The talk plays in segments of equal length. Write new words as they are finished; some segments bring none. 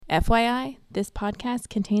FYI, this podcast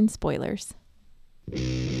contains spoilers.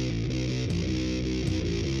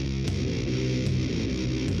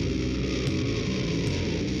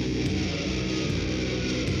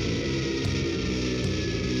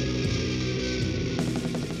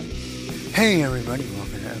 Hey everybody,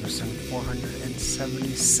 welcome to episode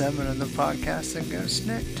 477 of the podcast that goes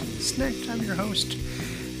Snicked. Snicked, I'm your host,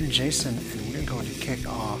 Jason, and we're going to kick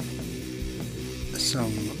off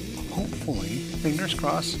some, hopefully, fingers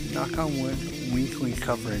crossed, knock on wood, weekly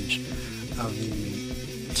coverage of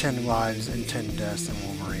the 10 Lives and 10 Deaths of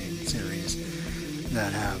Wolverine series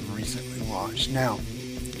that have recently launched. Now,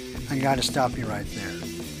 I gotta stop you right there,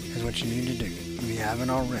 because what you need to do, if you haven't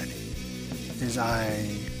already, is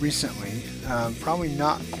I recently, probably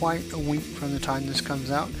not quite a week from the time this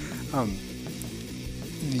comes out,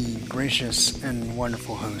 the gracious and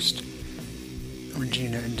wonderful host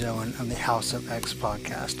Regina and Dylan of the House of X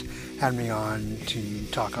podcast had me on to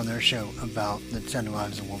talk on their show about the 10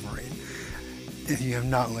 Lives of Wolverine. If you have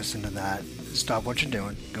not listened to that, stop what you're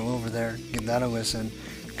doing, go over there, give that a listen,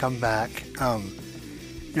 come back.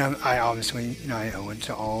 I obviously, I owe it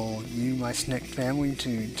to all you, my Snick family,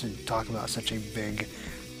 to talk about such a big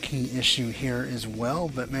key issue here as well.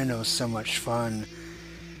 But man, it was so much fun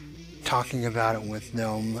talking about it with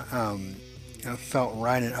them. I felt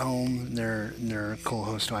right at home. They're a cool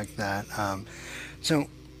host like that. So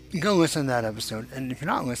go listen to that episode. And if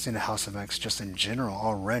you're not listening to House of X just in general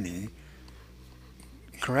already,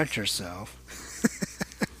 correct yourself.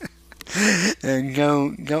 And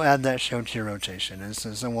go add that show to your rotation.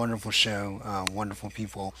 It's a wonderful show, wonderful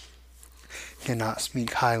people. Cannot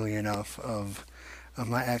speak highly enough of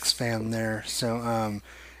my ex-fam there. So,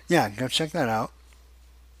 yeah, go check that out.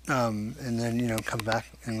 And then, come back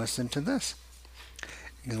and listen to this.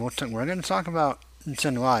 Because we're going to talk about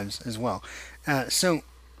 10 Lives as well. So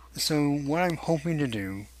what I'm hoping to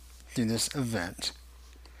do through this event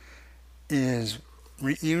is,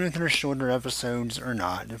 even if they're shorter episodes or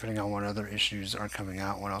not, depending on what other issues are coming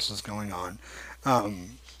out, what else is going on,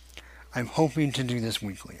 I'm hoping to do this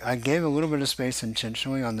weekly. I gave a little bit of space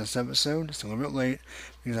intentionally on this episode. It's a little bit late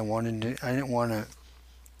because I didn't want to,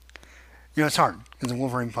 it's hard. It's a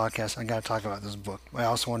Wolverine podcast. I got to talk about this book. I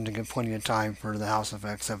also wanted to give plenty of time for the House of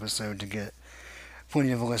X episode to get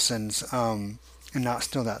plenty of listens, and not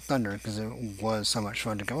steal that thunder, because it was so much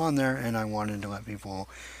fun to go on there, and I wanted to let people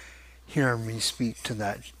hear me speak to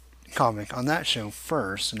that comic on that show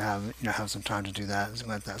first, and have some time to do that and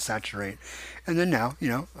let that saturate. And then now,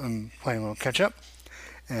 I'm playing a little catch up,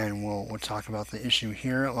 and we'll talk about the issue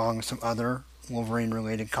here along with some other Wolverine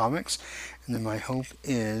related comics. And then my hope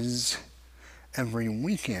is every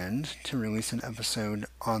weekend to release an episode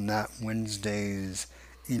on that Wednesday's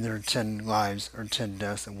either 10 Lives or 10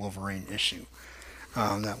 Deaths of Wolverine issue.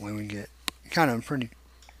 That way we get kind of pretty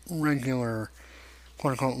regular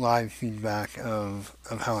quote-unquote live feedback of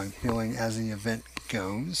how I'm feeling as the event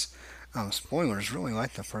goes. Spoilers, really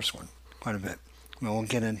like the first one quite a bit. We'll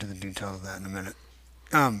get into the details of that in a minute.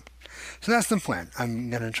 So that's the plan. I'm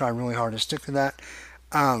going to try really hard to stick to that.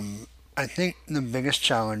 I think the biggest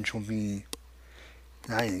challenge will be,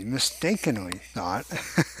 I mistakenly thought,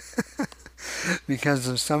 because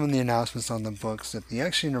of some of the announcements on the books, that the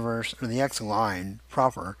X universe, or the X line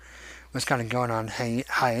proper, was kind of going on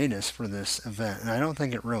hiatus for this event, and I don't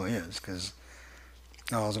think it really is, because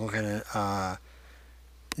I was looking at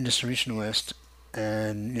distribution list,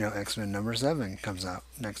 and X-Men number 7 comes out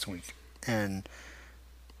next week, and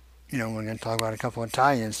we're going to talk about a couple of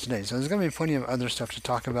tie-ins today, so there's going to be plenty of other stuff to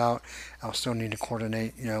talk about. I'll still need to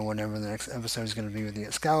coordinate, whenever the next episode is going to be with the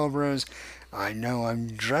Excaliburs. I know I'm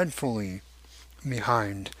dreadfully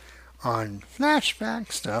behind on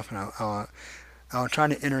flashback stuff, and I'll try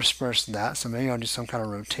to intersperse that, so maybe I'll do some kind of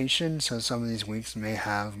rotation, so some of these weeks may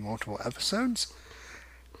have multiple episodes.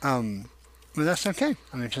 But that's okay.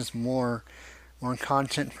 It's just more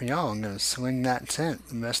content for y'all. I'm going to swing that tent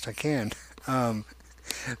the best I can.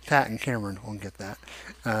 Pat and Cameron will get that.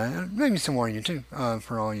 Maybe some more of you too,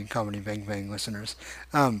 for all you Comedy Bang Bang listeners.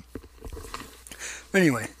 But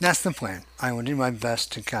anyway, that's the plan. I will do my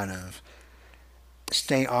best to kind of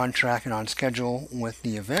stay on track and on schedule with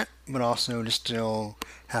the event, but also to still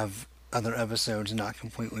have other episodes and not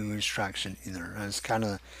completely lose traction either. It's kind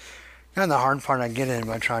of the hard part I get in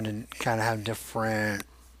by trying to kind of have different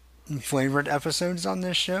flavored episodes on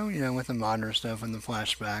this show, with the modern stuff and the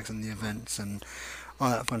flashbacks and the events and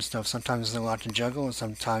all that fun stuff. Sometimes there's a lot to juggle, and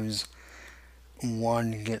sometimes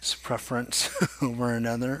one gets preference over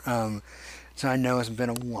another. So I know it's been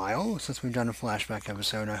a while since we've done a flashback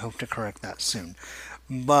episode, and I hope to correct that soon.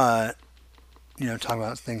 But, talk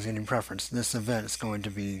about things getting preference. This event is going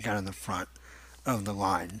to be kind of the front of the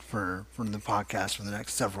line for the podcast for the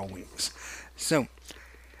next several weeks. So,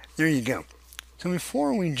 there you go. So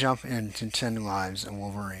before we jump into 10 Lives of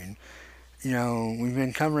Wolverine, we've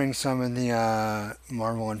been covering some of the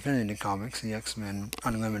Marvel Infinity comics, the X-Men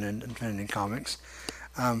Unlimited Infinity comics.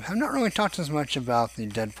 Have not really talked as much about the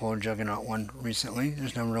Deadpool Juggernaut one recently.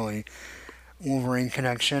 There's no really Wolverine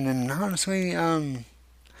connection, and honestly, as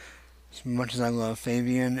much as I love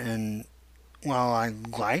Fabian, and while I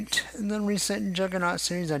liked the recent Juggernaut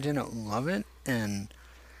series, I didn't love it, and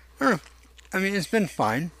I don't know. I mean, it's been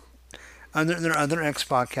fine. There are other X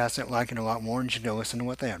podcasts that like it a lot more, and you should go listen to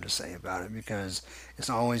what they have to say about it, because it's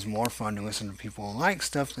always more fun to listen to people who like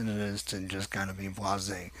stuff than it is to just kind of be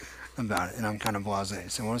blasé about it, and I'm kind of blasé,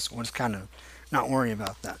 so we'll just kind of not worry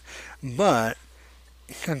about that. But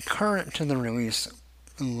concurrent to the release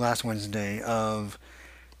last Wednesday of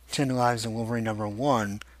 10 Lives of Wolverine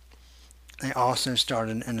 #1, they also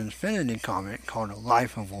started an Infinity comic called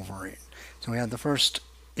Life of Wolverine. So we had the first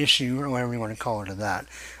issue, or whatever you want to call it, of that.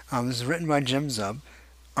 This is written by Jim Zub,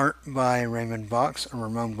 art by Ramon Box,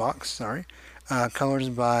 colors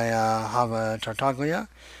by Hava Tartaglia,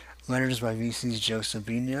 letters by VC's Joe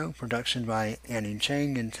Sabino, production by Annie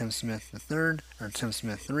Chang and Tim Smith III, or Tim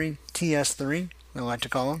Smith 3, TS3, I like to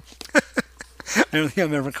call him. I don't think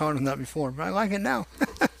I've ever called him that before, but I like it now.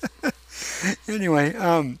 Anyway,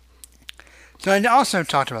 so I also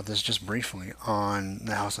talked about this just briefly on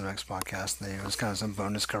the House of X podcast. It was kind of some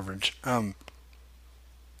bonus coverage.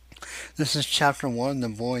 This is Chapter 1, The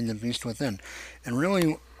Boy and the Beast Within. And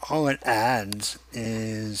really, all it adds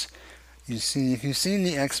is, if you've seen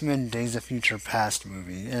the X-Men Days of Future Past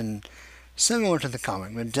movie, and similar to the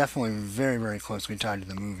comic, but definitely very, very closely tied to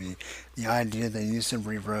the movie, the idea they used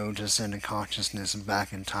Cerebro to send a consciousness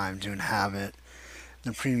back in time to inhabit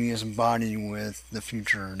the previous body with the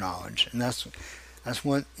future knowledge. And that's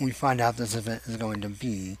what we find out this event is going to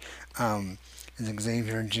be.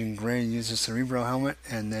 Xavier and Jean Grey use a Cerebro helmet,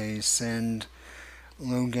 and they send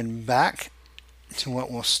Logan back to what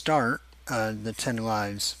will start the 10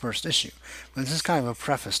 Lives first issue. But this is kind of a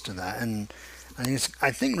preface to that, and I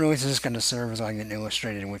think really this is going to serve as like an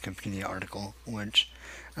illustrated Wikipedia article, which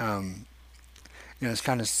is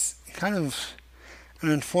kind of an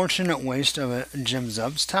unfortunate waste of Jim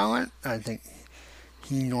Zub's talent. I think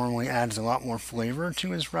he normally adds a lot more flavor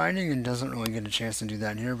to his writing and doesn't really get a chance to do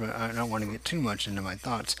that here, but I don't want to get too much into my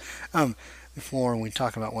thoughts before we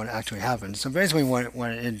talk about what actually happens. So basically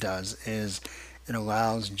what it does is it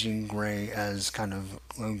allows Jean Grey as kind of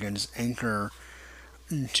Logan's anchor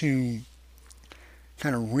to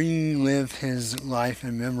kind of relive his life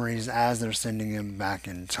and memories as they're sending him back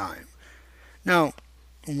in time. Now,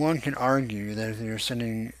 one can argue that if you're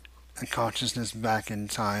sending a consciousness back in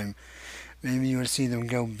time, maybe you would see them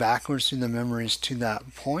go backwards through the memories to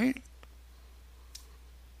that point.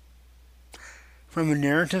 From a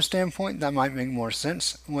narrative standpoint, that might make more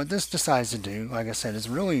sense. What this decides to do, like I said, is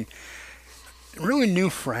really new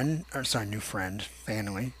friendly.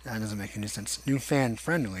 That doesn't make any sense. New fan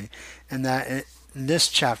friendly, and that this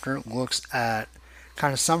chapter looks at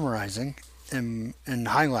kind of summarizing and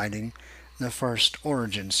highlighting the first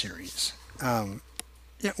Origin series.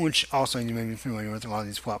 Which also you may be familiar with a lot of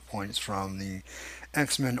these plot points from the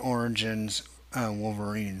X-Men Origins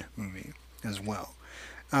Wolverine movie as well.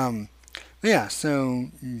 So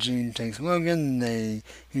Jean takes Logan.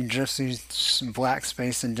 He drifts through some black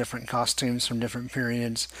space in different costumes from different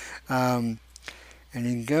periods, and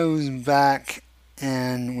he goes back,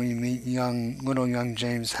 and we meet little young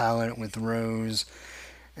James Howlett with Rose,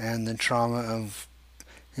 and the trauma of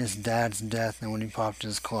his dad's death and when he popped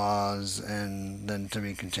his claws, and then to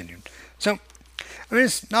be continued. So, I mean,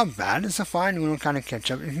 it's not bad. It's a fine little kind of catch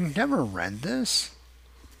up. If you've never read this,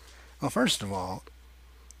 well, first of all,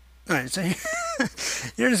 alright, so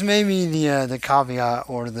here's maybe the caveat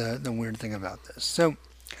or the weird thing about this. So,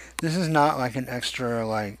 this is not like an extra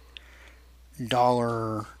like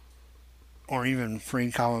 $1 or even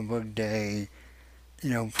free comic book day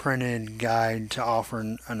printed guide to offer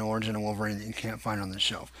an Origin of Wolverine that you can't find on the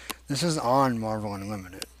shelf. This is on Marvel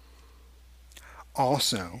Unlimited.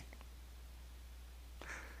 Also,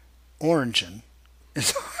 Origin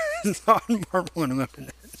is on Marvel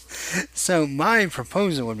Unlimited. So my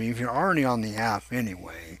proposal would be, if you're already on the app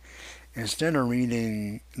anyway, instead of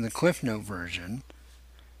reading the Cliff Note version,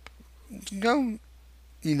 go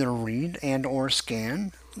either read and or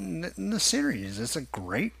scan the series. It's a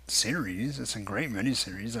great series. It's a great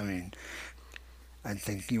miniseries. I mean, I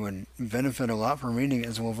think you would benefit a lot from reading it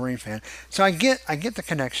as a Wolverine fan. So I get the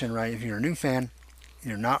connection, right? If you're a new fan,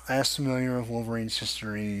 you're not as familiar with Wolverine's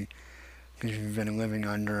history because you've been living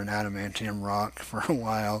under an adamantium rock for a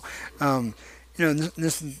while.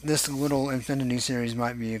 this little Infinity series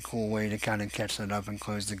might be a cool way to kind of catch that up and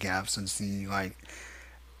close the gaps and see like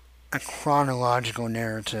a chronological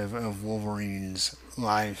narrative of Wolverine's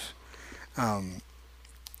life, um,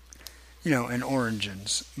 and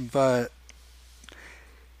origins. But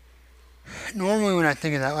normally when I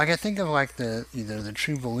think of that, like I think of like the either the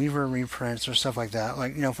True Believer reprints or stuff like that.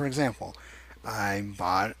 Like for example, I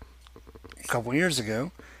bought a couple years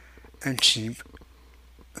ago a cheap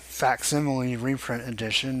facsimile reprint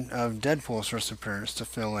edition of Deadpool's first appearance to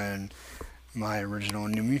fill in my original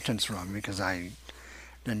New Mutants run because I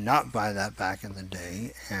did not buy that back in the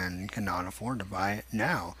day and cannot afford to buy it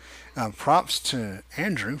now. Props to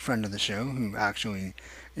Andrew, friend of the show, who actually,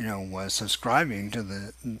 was subscribing to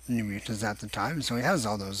the New Mutants at the time, so he has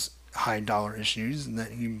all those high dollar issues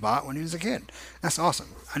that he bought when he was a kid. That's awesome.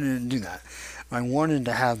 I didn't do that. I wanted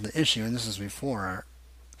to have the issue, and this was before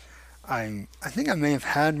I think I may have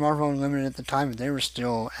had Marvel Unlimited at the time, but they were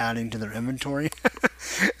still adding to their inventory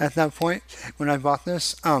at that point when I bought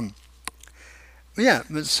this.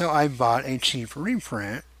 But so I bought a cheap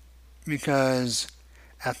reprint because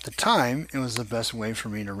at the time it was the best way for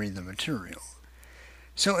me to read the material.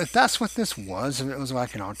 So if that's what this was, if it was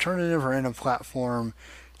like an alternative or in a platform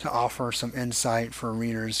to offer some insight for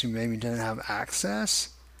readers who maybe didn't have access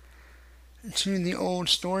to the old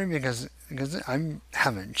story, because I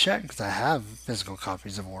haven't checked because I have physical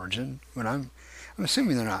copies of Origin, but I'm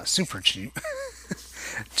assuming they're not super cheap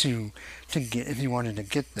to get if you wanted to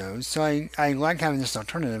get those. So I like having this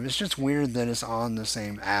alternative. It's just weird that it's on the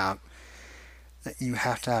same app that you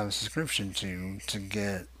have to have a subscription to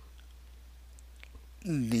get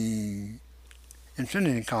the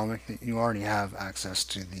Infinity comic that you already have access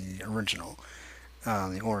to the original,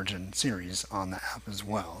 the Origin series on the app as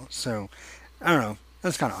well. So I don't know.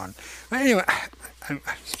 That's kind of odd. But anyway, I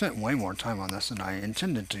spent way more time on this than I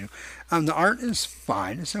intended to. The art is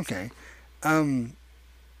fine. It's okay.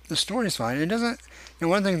 The story is fine. It doesn't.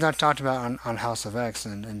 One of the things I talked about on House of X,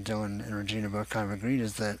 and Dylan and Regina both kind of agreed,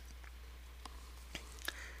 is that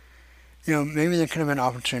maybe there could have been an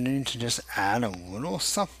opportunity to just add a little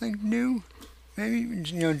something new. Maybe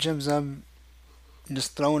Jim Zub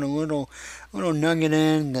just throwing a little nugget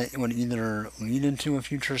in that would either lead into a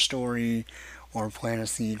future story or plant a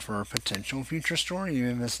seed for a potential future story,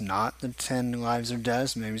 even if it's not the 10 Lives of Des.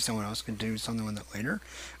 Maybe someone else could do something with it later.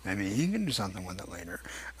 Maybe he can do something with it later.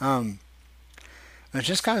 It's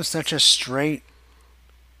just kind of such a straight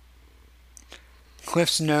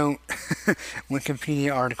Cliff's Note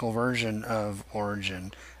Wikipedia article version of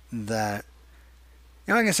Origin that,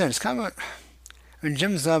 like I said, it's kind of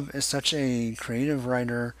Jim Zub is such a creative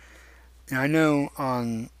writer. I know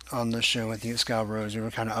on the show with the Scalbros, we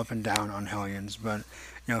were kind of up and down on Hellions, but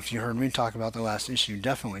if you heard me talk about the last issue,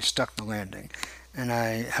 definitely stuck the landing. And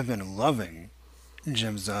I have been loving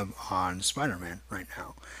Jim Zub on Spider-Man right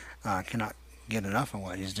now. Cannot get enough of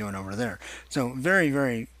what he's doing over there. So very,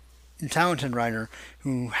 very talented writer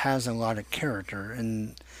who has a lot of character.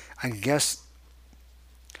 And I guess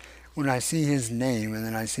when I see his name and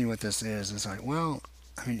then I see what this is, it's like, well,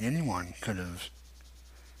 I mean, anyone could have.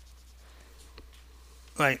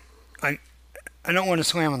 I don't want to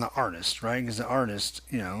slam on the artist, right? Because the artist,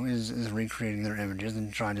 is recreating their images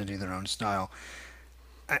and trying to do their own style.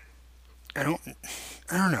 I don't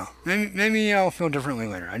know. Maybe I'll feel differently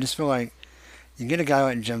later. I just feel like you get a guy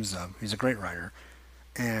like Jim Zub, who's a great writer,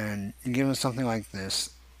 and you give him something like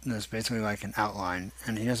this that's basically like an outline,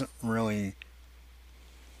 and he doesn't really.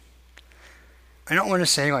 I don't want to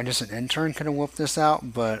say like just an intern could have whooped this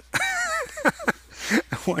out, but I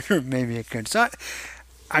wonder if maybe it could. So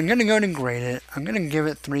I'm going to go and grade it. I'm going to give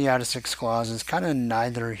it 3 out of 6 claws. It's kind of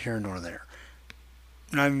neither here nor there.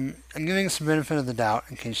 And I'm giving it some benefit of the doubt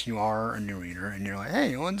in case you are a new reader and you're like,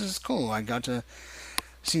 hey, well, this is cool. I got to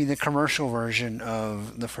see the commercial version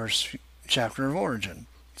of the first chapter of Origin.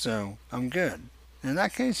 So I'm good. In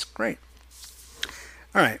that case, great.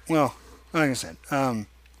 Alright, well, like I said,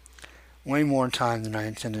 way more time than I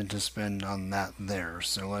intended to spend on that there.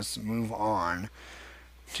 So let's move on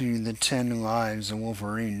to the 10 Lives of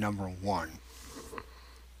Wolverine number 1.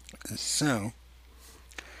 So,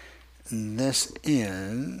 this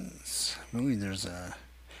is, I believe there's a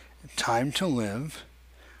Time to Live,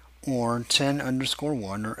 or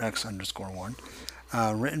 10_1, or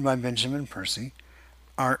X_1, written by Benjamin Percy,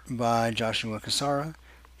 art by Joshua Cassara,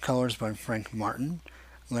 colors by Frank Martin,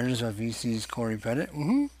 letters by VC's Corey Pettit,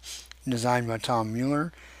 designed by Tom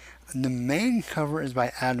Mueller. The main cover is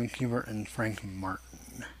by Adam Kubert and Frank Martin.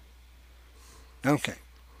 Okay,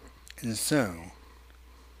 and so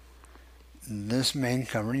this main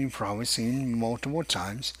cover you've probably seen multiple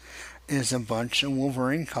times is a bunch of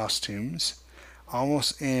Wolverine costumes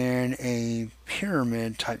almost in a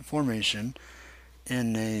pyramid type formation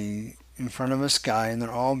in front of a sky, and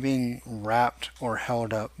they're all being wrapped or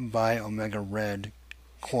held up by Omega Red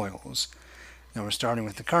coils. Now we're starting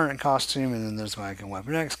with the current costume, and then there's like a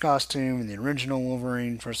Weapon X costume, and the original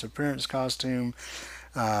Wolverine first appearance costume,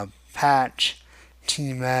 Patch,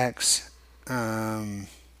 T-Max,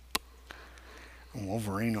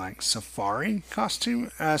 Wolverine like Safari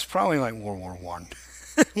costume. It's probably like World War One.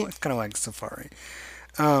 It's kind of like Safari.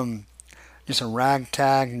 Just a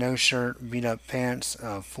ragtag, no shirt, beat up pants,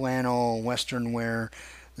 flannel, western wear,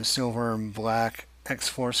 the silver and black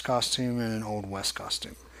X-Force costume, and an Old West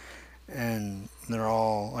costume. And they're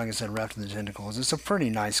all, like I said, wrapped in the tentacles. It's a pretty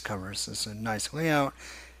nice cover. It's a nice layout.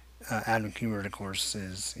 Adam Kubert, of course,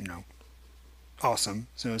 is, awesome.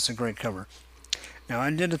 So it's a great cover. Now, I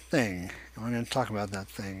did a thing. I'm going to talk about that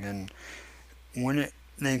thing. And when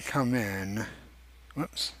they come in...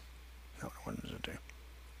 Whoops. Not what I wanted to do.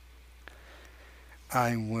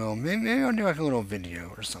 I will... Maybe I'll do like a little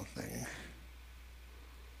video or something.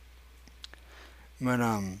 But,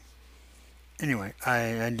 anyway,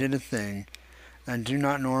 I did a thing I do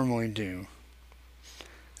not normally do.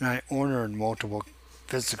 And I ordered multiple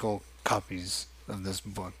physical copies of this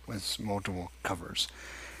book with multiple covers.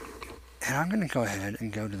 And I'm going to go ahead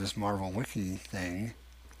and go to this Marvel Wiki thing.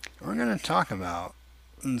 We're going to talk about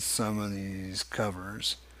some of these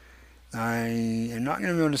covers. I am not going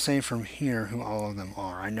to be able to say from here who all of them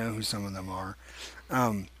are. I know who some of them are.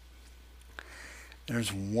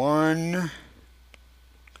 There's one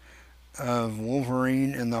of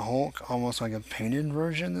Wolverine and the Hulk, almost like a painted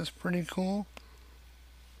version that's pretty cool.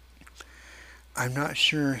 I'm not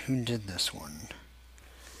sure who did this one.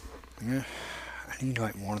 I need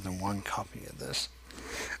like more than one copy of this.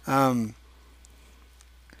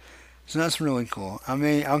 So that's really cool.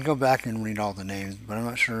 I'll go back and read all the names, but I'm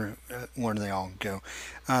not sure where they all go.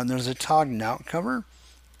 There's a Todd Nauck cover.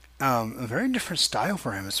 A very different style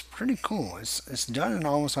for him. It's pretty cool. It's done in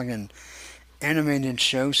almost like an animated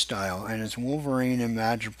show style, and it's Wolverine in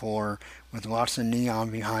Madripoor with lots of neon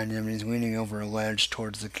behind him, and he's leaning over a ledge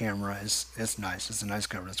towards the camera. It's nice. It's a nice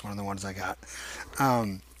cover. It's one of the ones I got.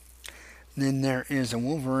 Then there is a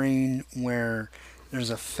Wolverine where there's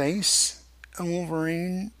a face of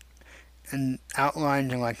Wolverine and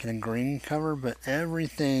outlined in like in a green cover, but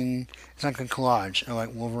everything is like a collage of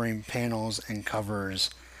like Wolverine panels and covers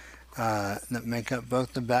that make up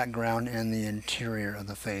both the background and the interior of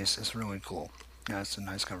the face. It's really cool. Yeah, it's a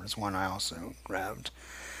nice cover. It's one I also grabbed.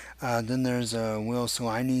 Then there's a Will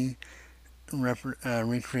Slaney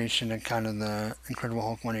recreation of kind of the Incredible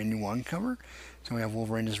Hulk 181 cover. So we have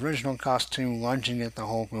Wolverine's original costume lunging at the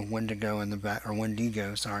Hulk with Wendigo in the back, or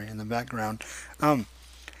Wendigo, sorry, in the background.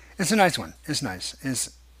 It's a nice one. It's nice. It's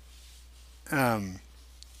Hulk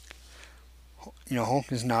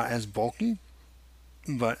is not as bulky,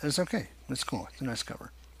 but it's okay. It's cool. It's a nice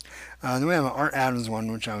cover. Then we have an Art Adams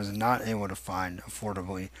one, which I was not able to find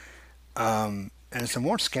affordably. And it's a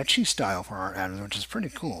more sketchy style for Art Adams, which is pretty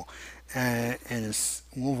cool. And it's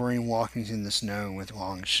Wolverine walking in the snow with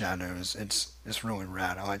long shadows. It's really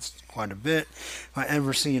rad. I like it quite a bit. If I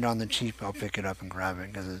ever see it on the cheap, I'll pick it up and grab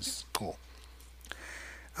it because it's cool.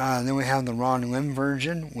 Then we have the Ron Lim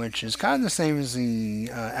version, which is kind of the same as the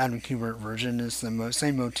Adam Kubert version. It's the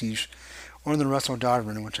same motif. Or the Russell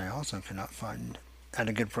Dodman, which I also cannot find at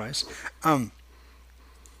a good price.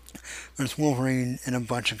 There's Wolverine in a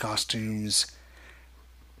bunch of costumes,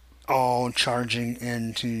 all charging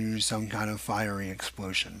into some kind of fiery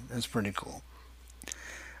explosion. It's pretty cool.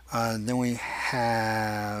 Then we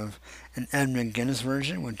have an Ed McGuinness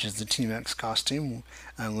version, which is the Team X costume.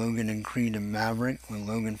 Logan and Creed and Maverick, with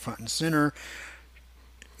Logan front and center,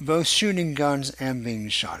 both shooting guns and being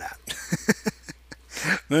shot at.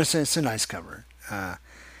 But it's a nice cover.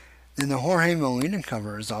 Then the Jorge Molina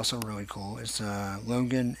cover is also really cool. It's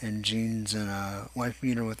Logan in jeans and a wife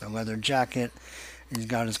beater with a leather jacket. He's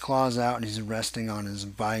got his claws out and he's resting on his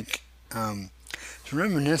bike. It's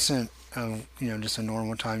reminiscent of just a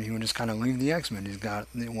normal time he would just kind of leave the X-Men. He's got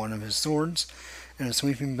one of his swords and a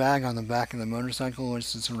sweeping bag on the back of the motorcycle.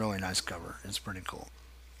 It's a really nice cover. It's pretty cool.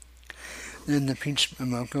 Then the Peach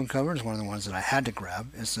Momoko cover is one of the ones that I had to grab.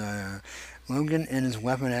 It's Logan in his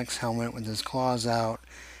Weapon X helmet with his claws out.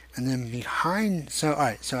 And then behind... So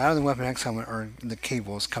out of the Weapon X helmet are the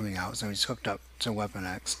cables coming out. So he's hooked up to Weapon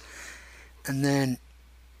X. And then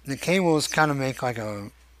the cables kind of make like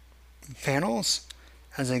panels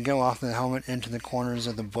as they go off the helmet into the corners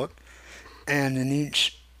of the book. And in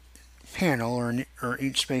each panel or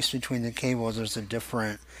each space between the cables, there's a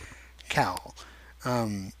different cowl.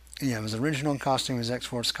 His original costume, his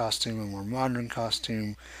X-Force costume, a more modern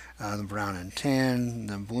costume, the brown and tan,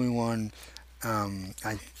 the blue one.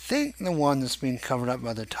 I think the one that's being covered up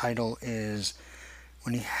by the title is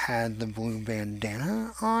when he had the blue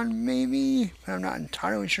bandana on, maybe, but I'm not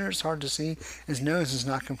entirely sure. It's hard to see. His nose is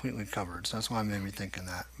not completely covered, so that's why I made me thinking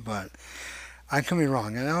that. But I could be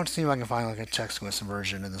wrong, and I'll see if I can find like a textless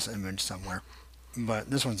version of this image somewhere. But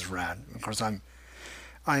this one's rad. Of course, I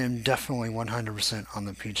am definitely 100% on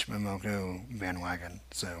the Peach Momoko bandwagon.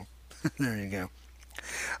 So there you go.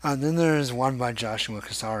 Then there's one by Joshua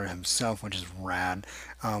Cassara himself, which is rad.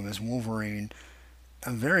 It's Wolverine,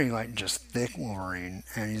 a very like just thick Wolverine,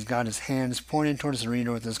 and he's got his hands pointed towards the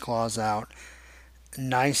reader with his claws out.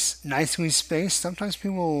 Nicely spaced. Sometimes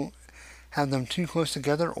people have them too close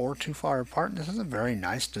together or too far apart. This is a very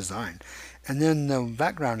nice design. And then the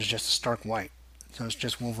background is just a stark white, so it's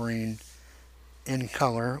just Wolverine in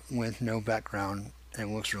color with no background. It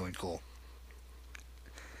looks really cool.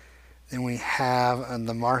 Then we have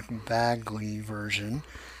the Mark Bagley version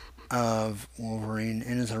of Wolverine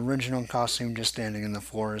in his original costume, just standing in the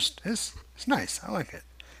forest. It's nice. I like it.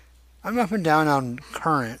 I'm up and down on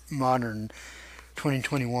current, modern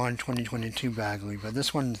 2021, 2022 Bagley, but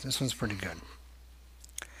this one's pretty good.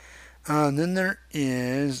 Then there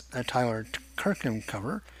is a Tyler Kirkham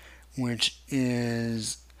cover, which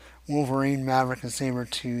is Wolverine, Maverick, and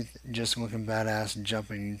Sabretooth just looking badass,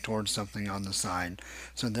 jumping towards something on the side.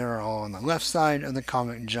 So they're all on the left side of the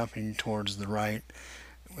comic, jumping towards the right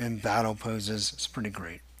in battle poses. It's pretty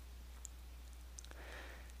great.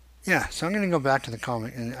 Yeah, so I'm going to go back to the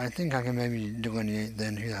comic, and I think I can maybe delineate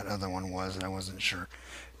then who that other one was, and I wasn't sure.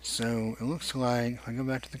 So it looks like, if I go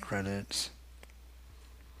back to the credits,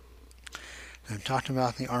 I've talked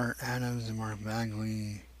about the Art Adams and Mark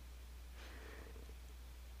Bagley,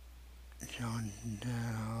 John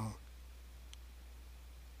Dow.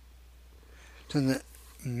 So the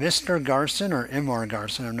Mr. Garson or M.R.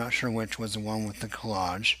 Garson, I'm not sure which, was the one with the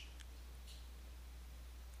collage.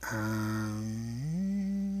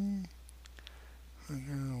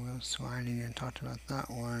 Will Swiney, I talked about that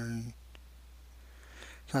one.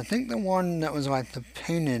 So I think the one that was like the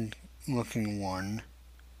painted looking one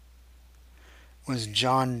was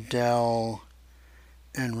John Dell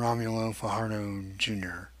and Romulo Fajardo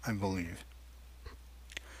Jr., I believe.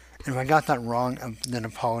 And if I got that wrong, then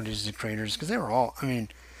apologies to creators, because they were all, I mean,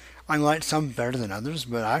 I liked some better than others,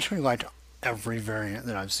 but I actually liked every variant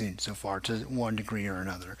that I've seen so far to one degree or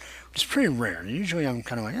another, which is pretty rare. Usually I'm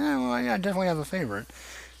kind of like, I definitely have a favorite.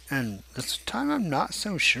 And this time I'm not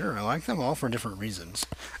so sure. I like them all for different reasons.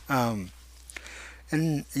 And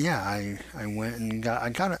yeah, I went and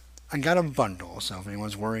got a bundle. So if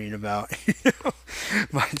anyone's worried about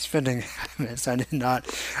my spending habits, I did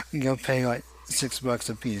not go pay like $6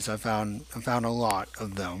 a piece. I found a lot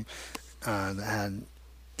of them that had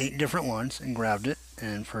 8 different ones and grabbed it,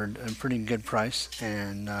 and for a pretty good price.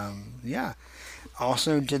 And yeah,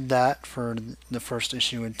 also did that for the first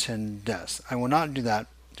issue of 10 Deaths. I will not do that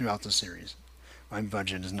throughout the series. My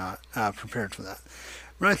budget is not prepared for that.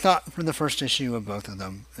 But I thought for the first issue of both of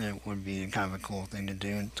them, it would be kind of a cool thing to do.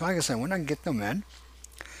 And so like I said, when I get them in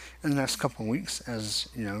the next couple of weeks, as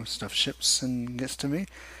you know, stuff ships and gets to me,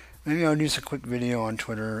 maybe I'll do a quick video on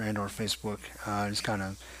Twitter and or Facebook, just kind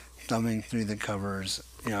of thumbing through the covers,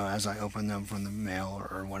 as I open them from the mail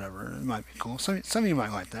or whatever. It might be cool. Some of you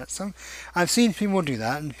might like that. I've seen people do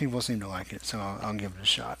that, and people seem to like it, so I'll give it a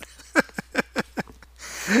shot.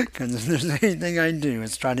 Because if there's anything I do,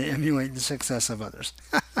 it's try to emulate the success of others.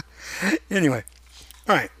 Anyway,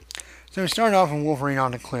 alright. So we start off with Wolverine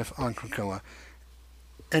on the cliff on Krakoa.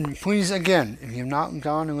 And please, again, if you've not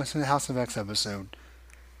gone and listened to the House of X episode,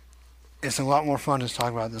 it's a lot more fun to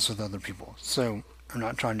talk about this with other people. So I'm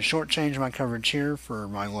not trying to shortchange my coverage here for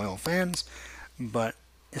my loyal fans, but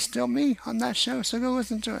it's still me on that show, so go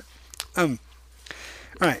listen to it.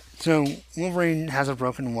 Alright, so Wolverine has a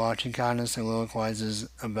broken watch. He kind of soliloquizes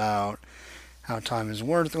about how time is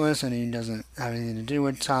worthless and he doesn't have anything to do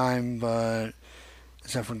with time, but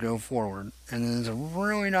except for go forward. And then there's a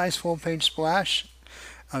really nice full-page splash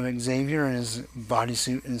of Xavier in his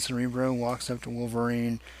bodysuit and Cerebro walks up to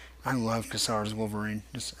Wolverine. I love Cassara's Wolverine,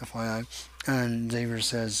 just FYI. And Xavier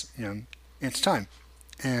says, it's time.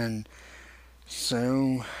 And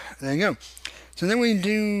so, there you go. So then we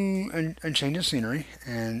do a change of scenery,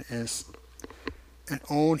 and it's an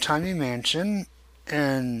old-timey mansion.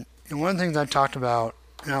 And one of the things I talked about,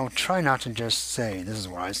 and I'll try not to just say, this is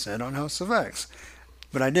what I said on House of X,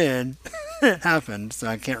 but I did. It happened, so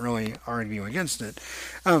I can't really argue against it.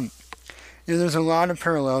 There's a lot of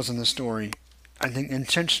parallels in the story. I think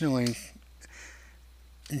intentionally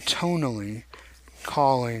and tonally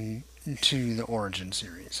calling to the Origin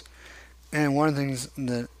series. And one of the things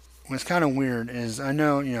that what's kind of weird is I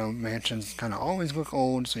know, mansions kind of always look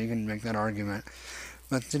old, so you can make that argument.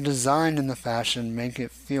 But the design and the fashion make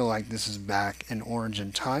it feel like this is back in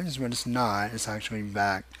Origin times, but it's not. It's actually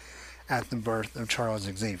back at the birth of Charles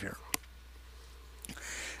Xavier.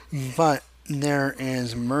 But there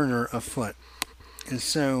is murder afoot. And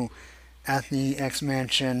so at the X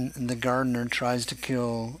Mansion, the gardener tries to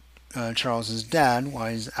kill Charles's dad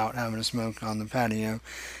while he's out having a smoke on the patio.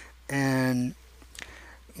 And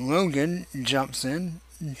Logan jumps in,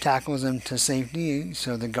 tackles him to safety,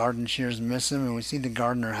 so the garden shears miss him, and we see the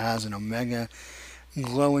gardener has an Omega,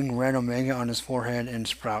 glowing red Omega on his forehead and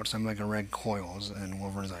sprouts Omega red coils. And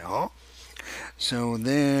Wolverine's like, oh. So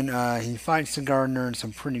then he fights the gardener in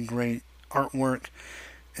some pretty great artwork.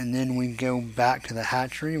 And then we go back to the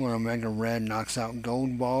hatchery where Omega Red knocks out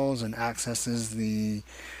Gold Balls and accesses the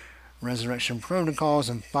Resurrection Protocols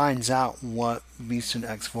and finds out what Beast and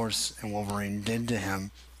X-Force and Wolverine did to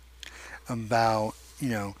him about,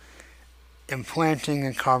 implanting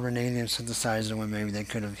a carbonadium synthesizer when maybe they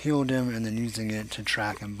could have healed him and then using it to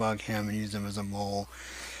track and bug him and use him as a mole.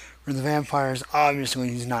 For the vampires, obviously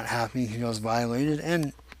he's not happy. He feels violated,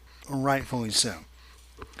 and rightfully so.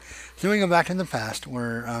 So we go back to the past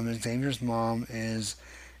where Xavier's mom is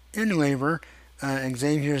in labor.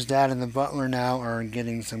 Xavier's dad and the butler now are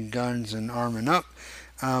getting some guns and arming up.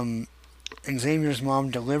 Xavier's mom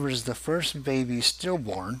delivers the first baby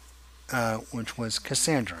stillborn, which was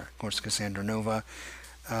Cassandra. Of course, Cassandra Nova.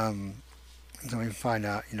 So we find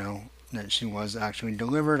out, that she was actually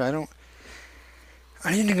delivered. I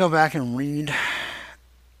need to go back and read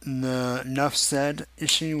the Nuff Said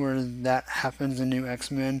issue where that happens in New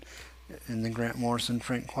X-Men in the Grant Morrison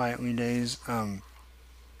Frank Quitely days.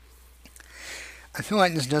 I feel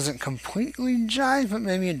like this doesn't completely jive, but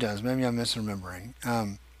maybe it does. Maybe I'm misremembering.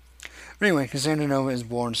 But anyway, Cassandra Nova is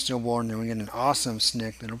born, stillborn, and we get an awesome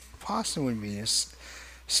Snick that'll possibly be a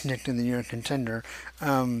Snick of the Year contender.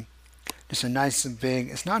 Just a nice big,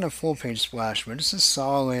 it's not a full page splash, but it's a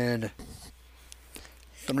solid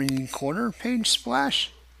 3/4 page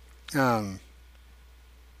splash. And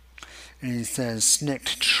he says,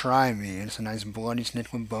 "Snicked, try me." And it's a nice bloody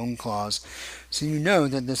Snick with bone claws. So you know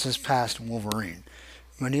that this is past Wolverine.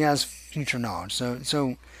 But he has future knowledge.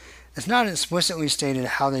 So it's not explicitly stated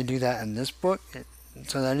how they do that in this book.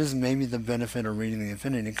 So that is maybe the benefit of reading the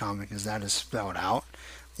Infinity comic, is that is spelled out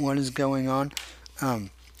what is going on.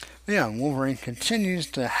 But yeah, Wolverine continues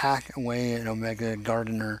to hack away at Omega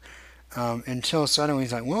Gardener until suddenly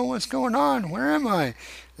he's like, "Whoa, what's going on? Where am I?"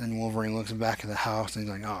 Then Wolverine looks back at the house and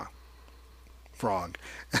he's like, "Ah, frog."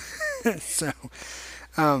 So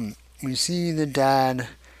we see the dad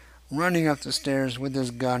running up the stairs with his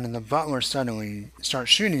gun, and the butler suddenly starts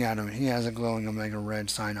shooting at him. He has a glowing Omega Red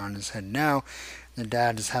sign on his head now. The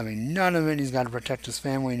dad is having none of it. He's got to protect his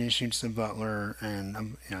family, and he shoots the butler.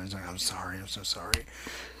 And he's like, "I'm sorry. I'm so sorry."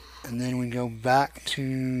 And then we go back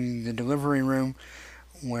to the delivery room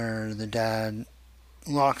where the dad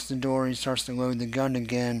locks the door. He starts to load the gun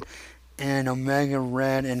again, and Omega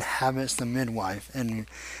Red inhabits the midwife. And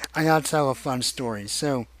I gotta tell a fun story.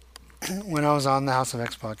 So when I was on the House of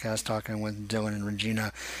X podcast talking with Dylan and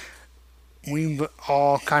Regina, we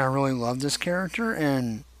all kind of really loved this character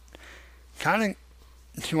and kind of,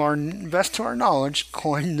 to our best to our knowledge,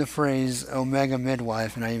 coined the phrase Omega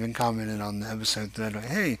Midwife. And I even commented on the episode thread, like,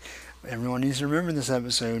 "Hey, everyone needs to remember this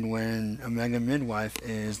episode when Omega Midwife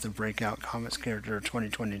is the breakout comics character of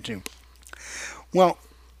 2022. Well,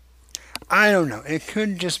 I don't know. It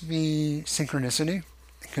could just be synchronicity.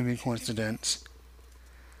 It could be coincidence.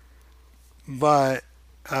 But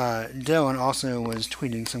Dylan also was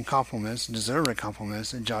tweeting some compliments, deserved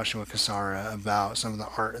compliments, at Joshua Cassara about some of the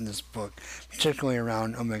art in this book, particularly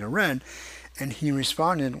around Omega Red. And he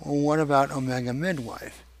responded, "Well, what about Omega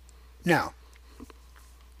Midwife?" Now,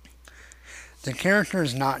 the character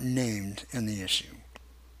is not named in the issue.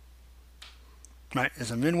 Right?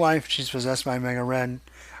 It's a midwife. She's possessed by Omega Red.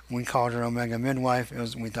 We called her Omega Midwife.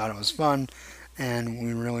 We thought it was fun, and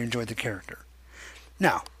we really enjoyed the character.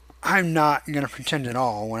 Now, I'm not going to pretend at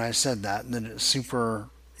all when I said that it's super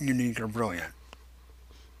unique or brilliant.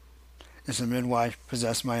 It's a midwife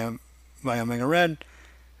possessed by Omega Red.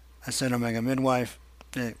 I said Omega Midwife.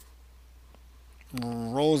 It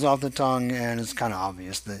rolls off the tongue, and it's kind of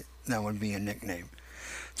obvious that that would be a nickname.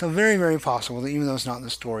 So very, very possible that even though it's not in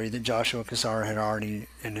the story, that Joshua Cassara had already,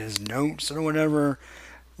 in his notes or whatever,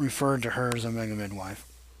 referred to her as Omega Midwife.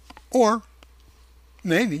 Or,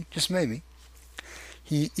 maybe, just maybe,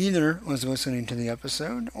 he either was listening to the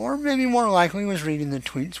episode, or maybe more likely was reading the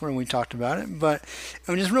tweets where we talked about it. But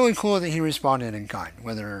it was just really cool that he responded in kind.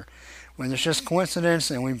 Whether it's just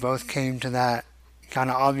coincidence and we both came to that kind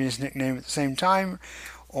of obvious nickname at the same time,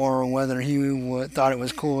 or whether he thought it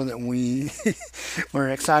was cool that we were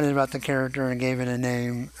excited about the character and gave it a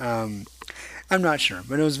name. I'm not sure,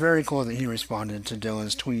 but it was very cool that he responded to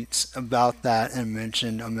Dylan's tweets about that and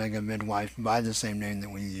mentioned Omega Midwife by the same name that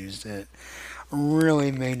we used. It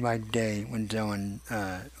really made my day when Dylan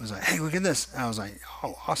was like, "Hey, look at this." I was like,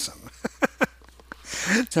 "Oh, awesome."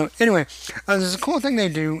 So anyway, there's a cool thing they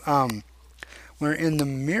do where in the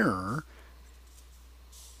mirror,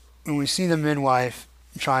 when we see the midwife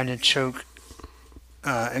trying to choke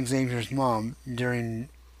Xavier's mom during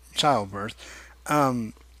childbirth,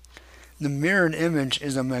 the mirrored image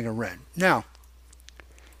is Omega Red. Now,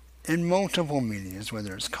 in multiple medias,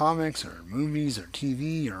 whether it's comics or movies or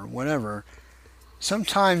TV or whatever,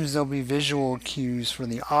 sometimes there'll be visual cues for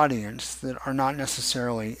the audience that are not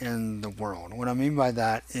necessarily in the world. What I mean by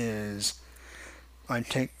that is, I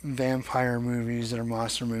take vampire movies or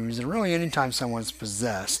monster movies, or really anytime someone's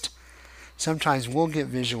possessed, sometimes we'll get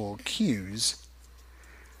visual cues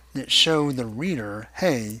that show the reader,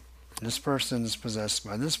 hey, this person is possessed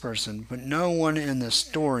by this person, but no one in the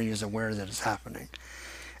story is aware that it's happening.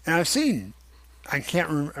 And I've seen, I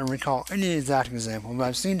can't recall any exact example, but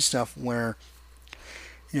I've seen stuff where,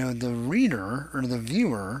 the reader or the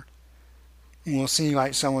viewer will see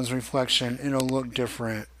like someone's reflection, it'll look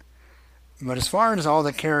different. But as far as all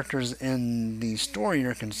the characters in the story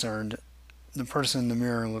are concerned, the person in the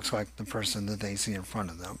mirror looks like the person that they see in front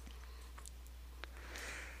of them.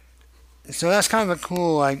 So that's kind of a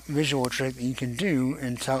cool visual trick that you can do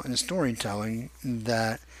in storytelling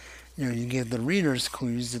that you give the readers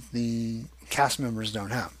clues that the cast members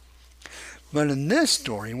don't have. But in this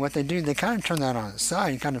story, what they do, they kind of turn that on its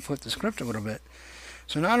side and kind of flip the script a little bit.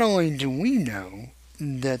 So not only do we know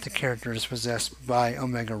that the character is possessed by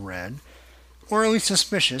Omega Red, or at least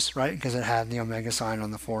suspicious, right? Because it had the Omega sign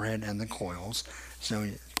on the forehead and the coils. So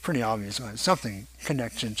it's pretty obvious. Something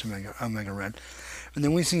connection to Omega Red. And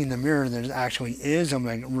then we see in the mirror that it actually is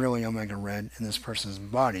really Omega Red in this person's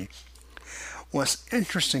body. What's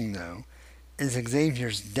interesting, though, is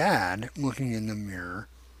Xavier's dad, looking in the mirror,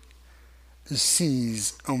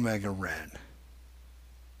 sees Omega Red.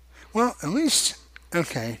 Well, at least,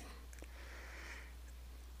 okay.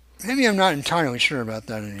 Maybe I'm not entirely sure about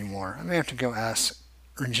that anymore. I may have to go ask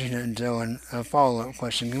Regina and Dylan a follow-up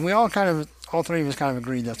question. Because we all three of us kind of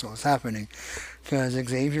agreed that's what was happening. Because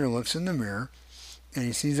Xavier looks in the mirror, and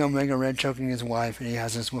he sees Omega Red choking his wife, and he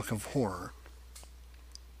has this look of horror.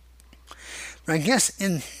 But I guess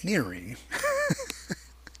in theory,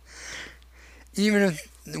 even if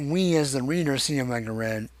we as the reader see Omega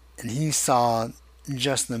Red, and he saw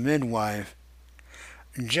just the midwife,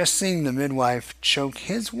 just seeing the midwife choke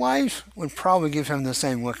his wife would probably give him the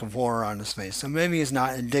same look of horror on his face. So maybe it's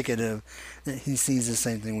not indicative that he sees the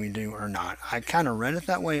same thing we do or not. I kind of read it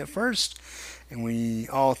that way at first, and we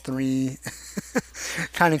all three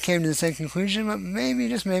kind of came to the same conclusion, but maybe,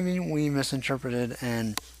 just maybe, we misinterpreted,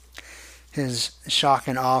 and his shock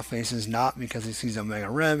and awe face is not because he sees Omega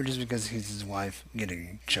Red, but just because he sees his wife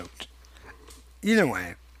getting choked. Either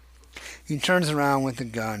way, he turns around with the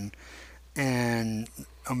gun, and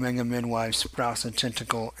Omega Midwife sprouts a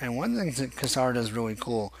tentacle. And one thing that Kassar does really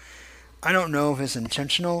cool, I don't know if it's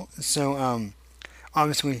intentional, so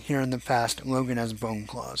obviously here in the past, Logan has bone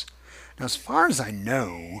claws. Now, as far as I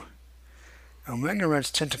know, Omega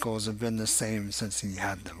Red's tentacles have been the same since he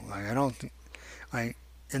had them. I don't think,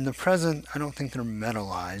 in the present, I don't think they're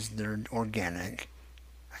metallized. They're organic,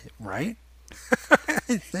 right?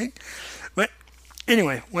 I think. But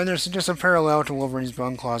anyway, whether it's just a parallel to Wolverine's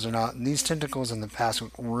bone claws or not, these tentacles in the past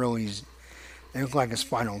look they look like a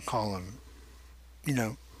spinal column. They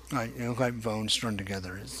look like bones strung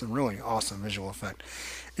together. It's a really awesome visual effect.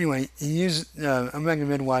 Anyway, Omega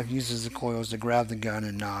Midwife uses the coils to grab the gun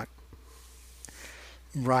and knock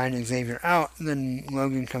Brian and Xavier out. And then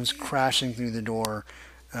Logan comes crashing through the door,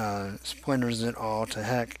 splinters it all to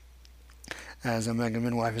heck, as Omega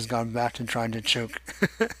Midwife has gone back to trying to choke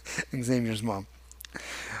Xavier's mom.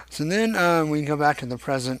 So then we go back to the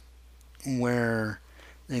present, where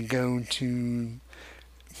they go to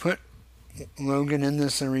put Logan in the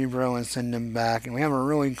Cerebro and send him back. And we have a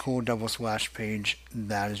really cool double splash page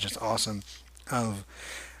that is just awesome of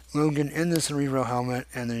Logan in the Cerebro helmet,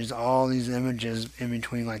 and there's all these images in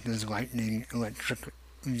between, like this lightning electric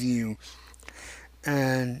view.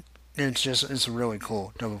 And it's really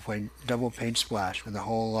cool. Double page splash with a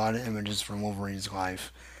whole lot of images from Wolverine's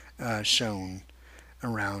life shown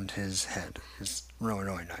around his head. It's really,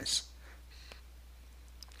 really nice.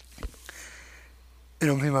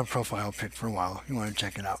 It'll be my profile pic for a while if you want to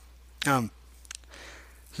check it out.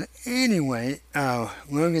 So anyway,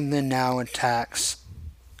 Logan then now attacks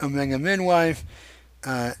Omega Midwife,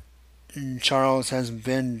 Charles has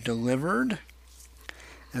been delivered.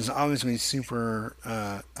 Is obviously super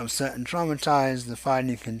upset and traumatized. The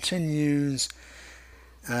fighting continues.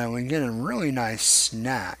 We get a really nice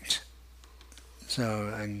snack.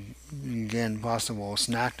 So, again, possible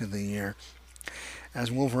snack of the year. As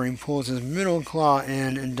Wolverine pulls his middle claw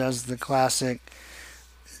in and does the classic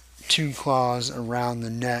 2 claws around the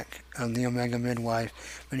neck of the Omega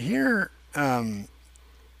Midwife. But here,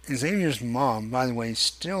 Xavier's mom, by the way,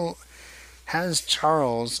 still has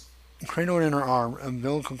Charles cradled in her arm,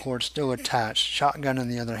 umbilical cord still attached, shotgun in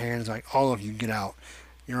the other hand, is like, all of you get out.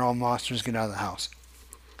 You're all monsters, get out of the house.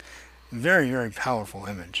 Very, very powerful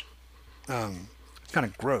image. It's kind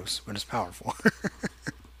of gross, but it's powerful.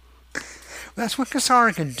 That's what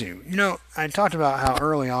Cassara can do. You know, I talked about how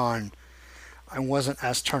early on I wasn't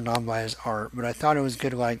as turned on by his art, but I thought it was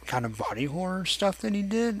good, like, kind of body horror stuff that he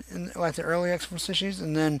did in, like, the early X-Force issues.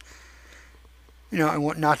 And then, you know, I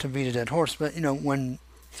want not to beat a dead horse, but, you know, when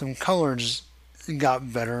some colors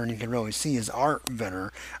got better and you could really see his art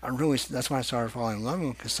better, that's when I started falling in love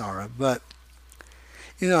with Cassara. But,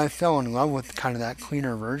 you know, I fell in love with kind of that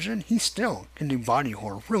cleaner version. He still can do body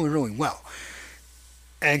horror really, really well.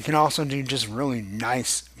 And can also do just really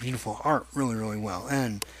nice, beautiful art really, really well.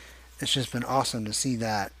 And it's just been awesome to see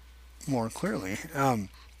that more clearly.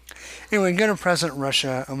 Anyway, go to present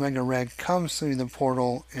Russia. Omega Red comes through the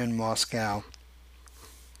portal in Moscow.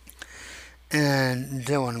 And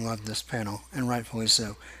Dylan loved this panel, and rightfully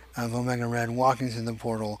so, of Omega Red walking through the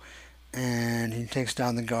portal. And he takes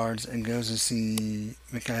down the guards and goes to see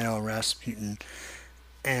Mikhail Rasputin.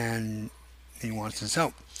 And he wants his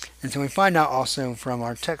help. And so we find out also from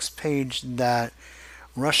our text page that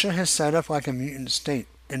Russia has set up like a mutant state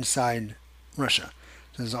inside Russia.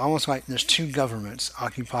 So it's almost like there's 2 governments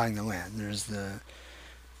occupying the land. There's the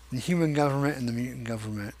human government and the mutant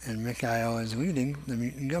government, and Mikhail is leading the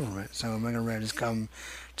mutant government. So Omega Red has come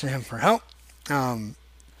to him for help, and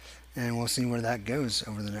we'll see where that goes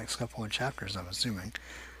over the next couple of chapters, I'm assuming.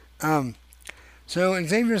 So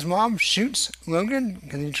Xavier's mom shoots Logan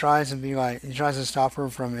because he tries to stop her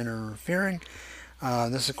from interfering.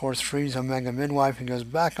 This, of course, frees Omega Midwife, who goes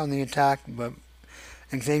back on the attack, but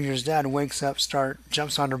Xavier's dad wakes up,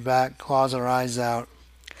 jumps on her back, claws her eyes out,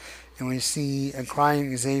 and we see a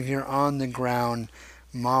crying Xavier on the ground,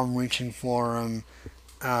 mom reaching for him,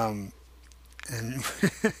 and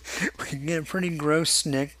we get a pretty gross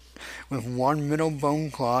snick with one middle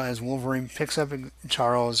bone claw as Wolverine picks up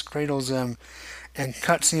Charles, cradles him, and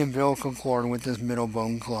cuts the umbilical cord with his middle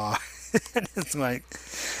bone claw. It's like,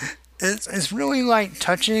 it's really like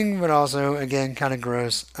touching, but also, again, kind of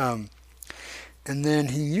gross. And then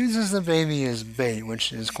he uses the baby as bait,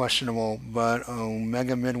 which is questionable, but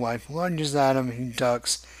Omega Midwife lunges at him, he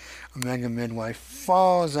ducks. Omega Midwife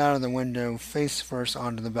falls out of the window, face first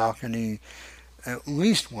onto the balcony, at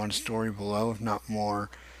least 1 story below, if not more.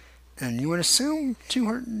 And you would assume to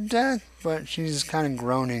her death, but she's kind of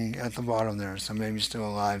groaning at the bottom there, so maybe still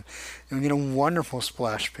alive. And we get a wonderful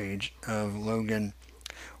splash page of Logan,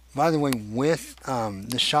 by the way, with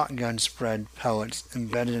the shotgun spread pellets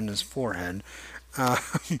embedded in his forehead. But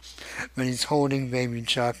he's holding baby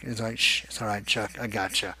Chuck. He's like, shh, it's alright, Chuck, I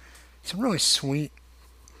gotcha. It's a really sweet,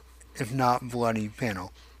 if not bloody,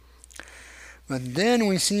 panel. But then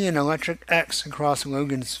we see an electric X across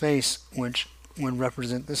Logan's face, which would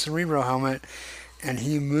represent the Cerebro helmet, and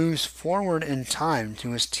he moves forward in time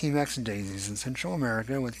to his Team X daisies in Central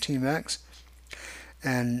America with Team X.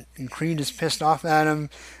 And Creed is pissed off at him.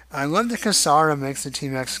 I love that Cassara makes the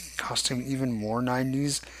Team X costume even more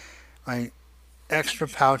 90s. Like, extra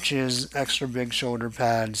pouches, extra big shoulder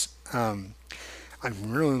pads. I'm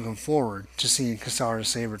really looking forward to seeing Cassara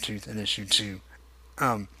Sabretooth in issue 2.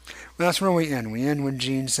 But that's where we end. We end with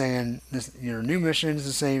Jean saying, your new mission is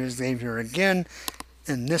to save Xavier again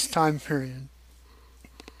in this time period.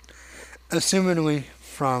 Assumedly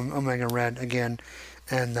from Omega Red again,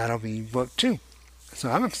 and that'll be book 2. So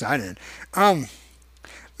I'm excited. Man,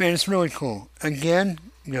 it's really cool. Again,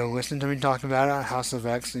 listen to me talk about it on House of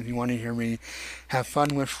X if you want to hear me have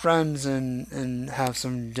fun with friends and have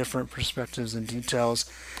some different perspectives and details.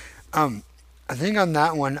 I think on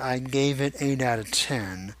that one I gave it 8 out of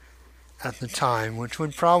 10 at the time, which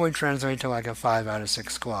would probably translate to like a 5 out of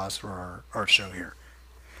 6 claws for our show here.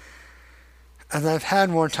 As I've had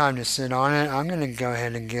more time to sit on it, I'm going to go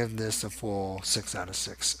ahead and give this a full 6 out of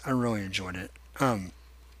 6. I really enjoyed it.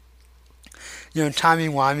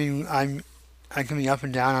 Timey-wimey, I can be up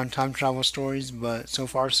and down on time travel stories, but so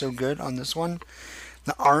far so good on this one.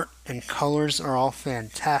 The art and colors are all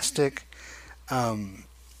fantastic.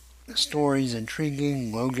 The story's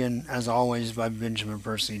intriguing. Logan, as always, by Benjamin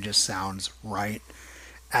Percy, just sounds right,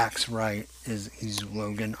 acts right. He's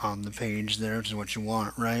Logan on the page there, which is what you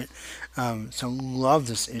want, right? So love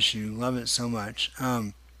this issue, love it so much,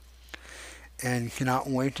 and cannot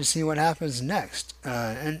wait to see what happens next.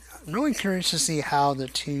 And I'm really curious to see how the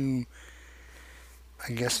two,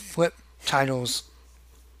 I guess, flip titles,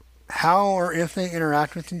 how or if they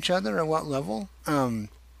interact with each other, at what level.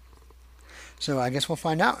 So I guess we'll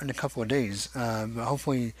find out in a couple of days. But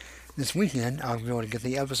hopefully this weekend I'll be able to get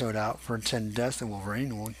the episode out for 10 Deaths of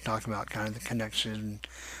Wolverine. We'll talk about kind of the connection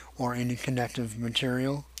or any connective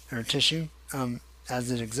material or tissue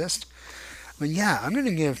as it exists. But yeah, I'm going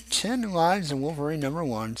to give 10 Lives in Wolverine number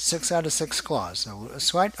 1, 6 out of 6 claws. So a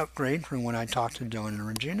slight upgrade from when I talked to Dylan and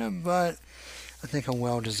Regina, but I think a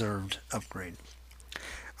well-deserved upgrade.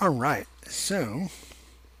 Alright, so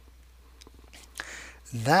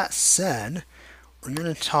that said, we're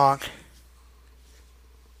going to talk...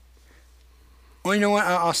 Well, you know what?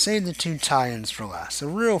 I'll save the two tie-ins for last. So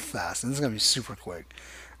real fast, and this is going to be super quick.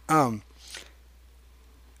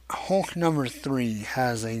 Hulk number 3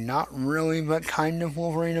 has a not really but kind of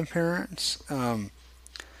Wolverine appearance. So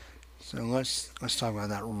let's talk about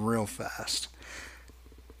that real fast.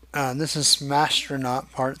 This is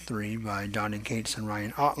Smastronaut Part 3 by Donny Cates and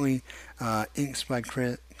Ryan Ottley. Inks by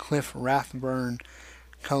Cliff Rathburn.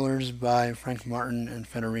 Colors by Frank Martin and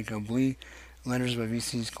Federico Blee. Letters by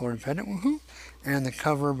VC's Corey Pettit. Woohoo! And the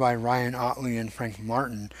cover by Ryan Ottley and Frank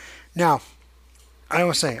Martin. Now, I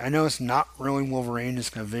will say, I know it's not really Wolverine,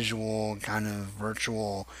 it's a visual, kind of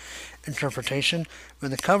virtual interpretation,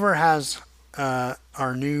 but the cover has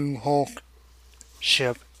our new Hulk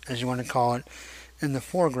ship, as you want to call it, in the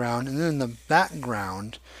foreground, and then in the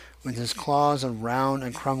background, with his claws around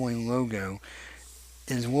a crumbling logo,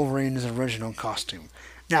 is Wolverine's original costume.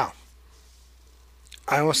 Now,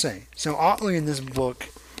 I will say, so Ottley in this book,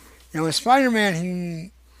 with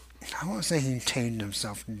Spider-Man, I won't say he tamed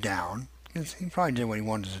himself down, because he probably did what he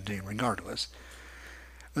wanted to do regardless.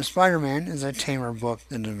 But Spider-Man is a tamer book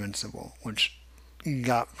than Invincible, which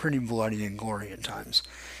got pretty bloody and gory at times.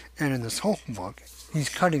 And in this Hulk book, he's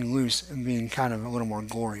cutting loose and being kind of a little more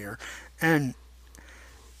gorier. And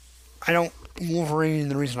Wolverine,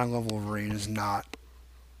 the reason I love Wolverine is not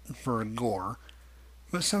for gore,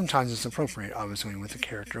 but sometimes it's appropriate, obviously, with a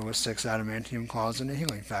character with 6 adamantium claws and a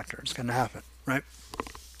healing factor. It's going to happen, right?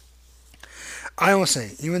 I will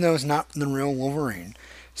say, even though it's not the real Wolverine,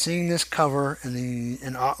 seeing this cover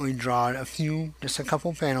and Ottley draw just a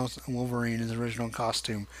couple panels of Wolverine in his original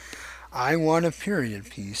costume, I want a period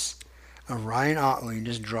piece of Ryan Ottley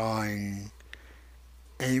just drawing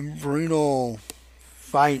a brutal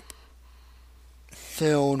fight-filled,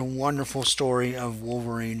 wonderful story of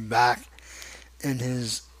Wolverine back in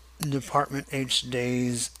his Department H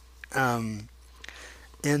days, in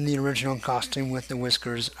the original costume with the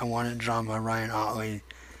whiskers. I want it drawn by Ryan Ottley.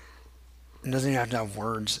 It doesn't even have to have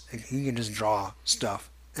words. He can just draw stuff,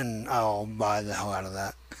 and I'll buy the hell out of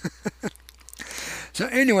that. So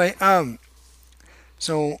anyway,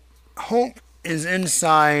 so Hulk is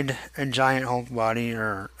inside a giant Hulk body,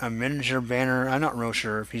 or a miniature Banner. I'm not real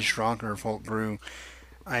sure if he's shrunk or if Hulk grew.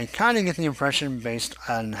 I kind of get the impression, based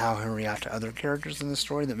on how he reacts to other characters in the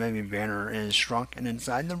story, that maybe Banner is shrunk and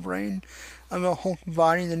inside the brain of a Hulk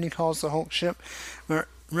body that he calls the Hulk ship. But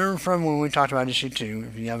remember from when we talked about issue 2,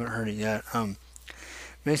 if you haven't heard it yet,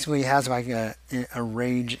 basically he has like a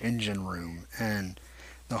rage engine room, and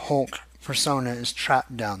the Hulk persona is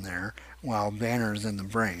trapped down there while Banner's in the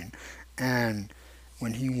brain. And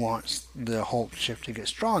when he wants the Hulk ship to get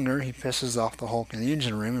stronger, he pisses off the Hulk in the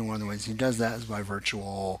engine room, and one of the ways he does that is by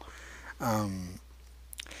virtual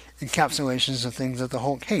encapsulations of things that the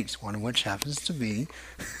Hulk hates, one of which happens to be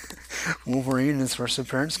Wolverine in his first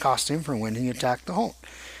appearance costume for when he attacked the Hulk.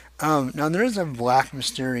 Now there is a black,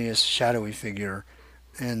 mysterious, shadowy figure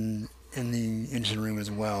in the engine room as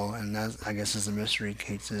well, and that, I guess, is a mystery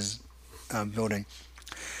Cates is building.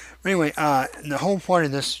 But anyway, the whole point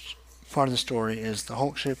of this part of the story is the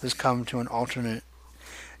Hulk ship has come to an alternate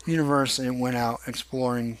universe and went out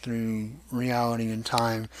exploring through reality and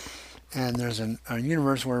time, and there's a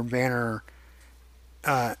universe where Banner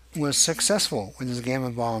was successful with his gamma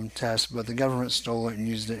bomb test, but the government stole it and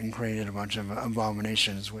used it and created a bunch of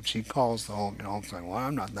abominations, which he calls the Hulk, and Hulk's like, well,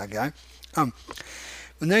 I'm not that guy. But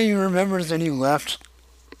then he remembers that he left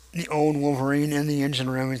the old Wolverine in the engine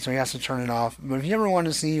room, and so he has to turn it off. But if you ever want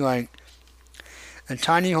to see like a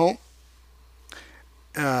tiny Hulk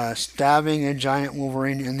stabbing a giant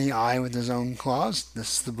Wolverine in the eye with his own claws,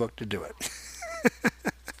 this is the book to do it.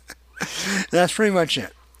 That's pretty much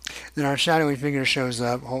it. Then our shadowy figure shows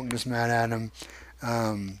up. Hulk gets mad at him.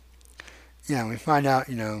 yeah, we find out,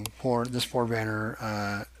 this poor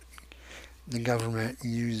Banner, the government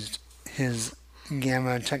used his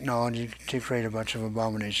gamma technology to create a bunch of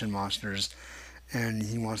abomination monsters, and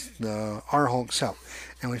he wants our Hulk's help.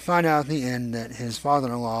 And we find out at the end that his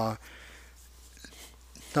father-in-law,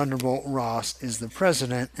 Thunderbolt Ross, is the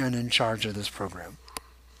president and in charge of this program.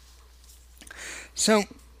 So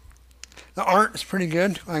the art is pretty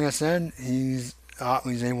good. Like I said, he's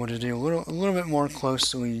able to do a little bit more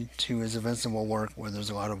closely to his Invincible work, where there's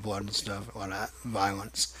a lot of blood and stuff, a lot of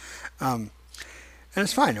violence, and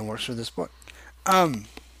it's fine. It works for this book.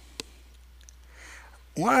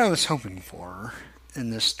 What I was hoping for in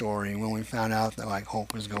this story, when we found out that like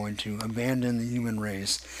Hulk was going to abandon the human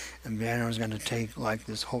race, and Banner was going to take like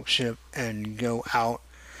this Hulk ship and go out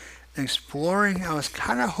exploring, I was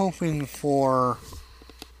kind of hoping for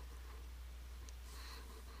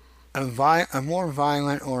a more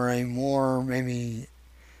violent, or a more maybe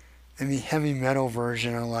heavy metal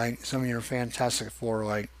version of like some of your Fantastic Four,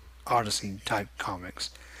 like Odyssey type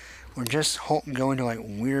comics, where just Hulk going to like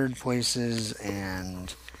weird places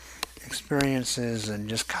and experiences, and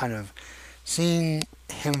just kind of seeing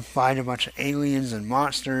him fight a bunch of aliens and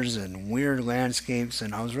monsters and weird landscapes.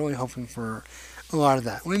 And I was really hoping for a lot of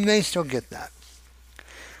that. We may still get that.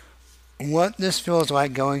 What this feels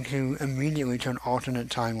like, going to immediately to an alternate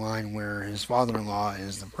timeline where his father-in-law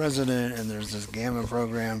is the president and there's this gamma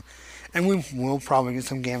program, and we will probably get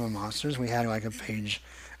some gamma monsters. We had like a page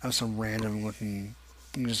of some random looking,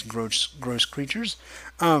 just gross creatures.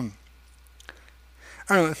 I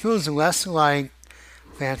don't know, it feels less like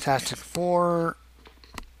Fantastic Four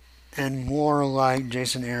and more like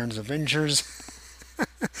Jason Aaron's Avengers.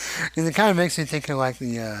 And it kind of makes me think of like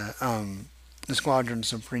the Squadron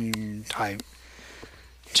Supreme type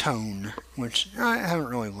tone, which I haven't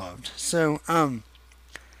really loved. So,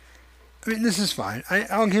 this is fine.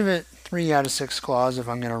 I'll give it 3 out of 6 claws if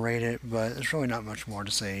I'm going to rate it, but there's really not much more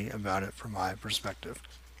to say about it from my perspective.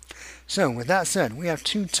 So, with that said, we have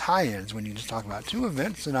 2 tie-ins. We need to talk about 2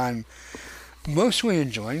 events that I'm mostly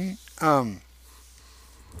enjoying.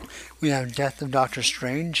 We have Death of Doctor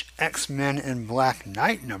Strange, X-Men and Black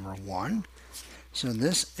Knight #1. So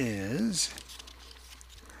this is...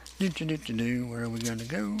 Where are we going to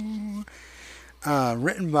go?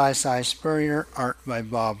 Written by Cy Spurrier, art by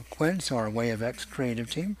Bob Quinn, so our Way of X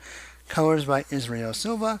creative team. Colors by Israel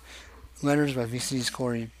Silva. Letters by VC's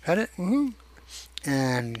Corey Pettit. Woohoo!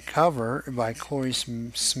 And cover by Corey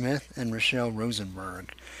Smith and Rochelle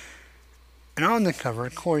Rosenberg. And on the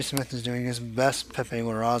cover, Corey Smith is doing his best Pepe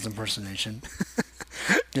Larraz impersonation.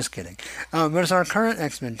 Just kidding. But it's our current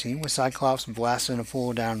X-Men team, with Cyclops blasting a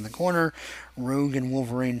fool down in the corner, Rogue and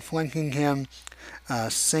Wolverine flanking him,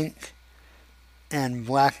 Synch and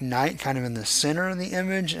Black Knight kind of in the center of the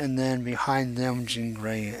image, and then behind them, Jean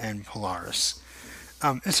Grey and Polaris.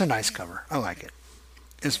 It's a nice cover. I like it.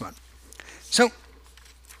 It's fun. So,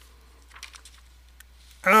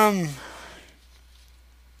 I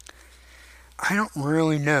don't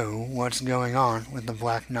really know what's going on with the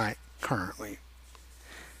Black Knight currently.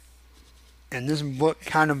 And this book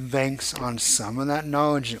kind of banks on some of that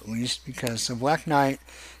knowledge, at least, because the Black Knight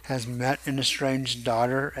has met an estranged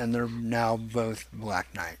daughter, and they're now both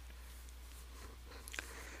Black Knight.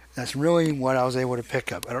 That's really what I was able to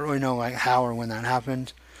pick up. I don't really know like how or when that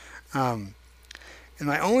happened. And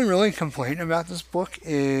my only really complaint about this book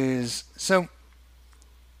is, so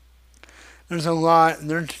there's a lot,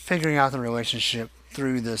 they're figuring out the relationship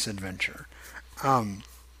through this adventure.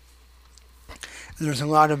 There's a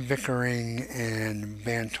lot of bickering and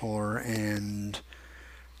banter and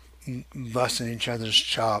busting each other's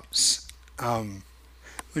chops,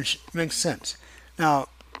 which makes sense. Now,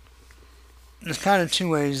 there's kind of 2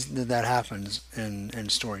 ways that happens in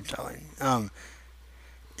storytelling.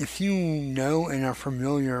 If you know and are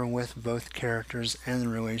familiar with both characters and the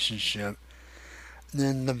relationship,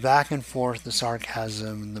 then the back and forth, the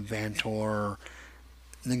sarcasm, the banter,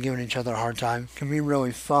 the giving each other a hard time can be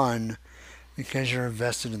really fun because you're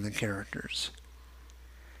invested in the characters.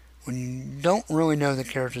 When you don't really know the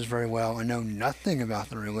characters very well and know nothing about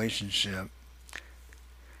the relationship,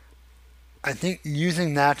 I think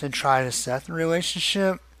using that to try to set the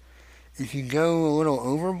relationship, if you go a little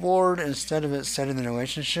overboard, instead of it setting the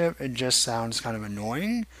relationship, it just sounds kind of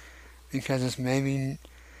annoying, because it's maybe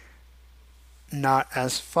not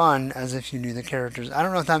as fun as if you knew the characters. I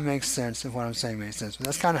don't know if that makes sense, if what I'm saying makes sense, but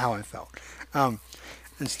that's kind of how I felt.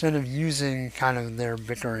 Instead of using kind of their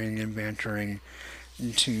bickering and bantering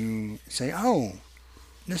to say, oh,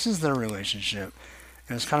 this is their relationship.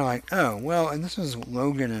 And it's kind of like, oh, well, and this is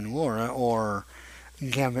Logan and Laura, or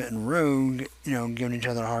Gambit and Rogue, giving each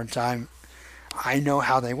other a hard time. I know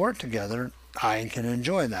how they work together. I can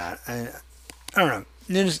enjoy that. I don't know.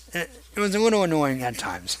 It was a little annoying at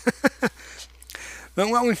times. But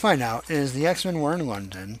what we find out is the X-Men were in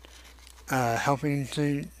London, helping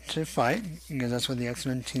to fight, because that's what the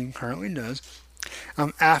X-Men team currently does.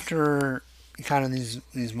 After kind of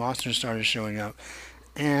these monsters started showing up,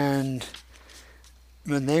 and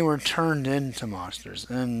when they were turned into monsters,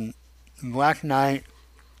 and Black Knight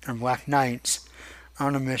or Black Knights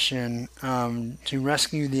on a mission to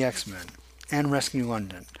rescue the X-Men and rescue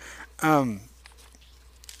London. And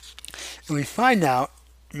we find out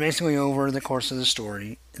basically over the course of the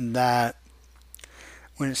story that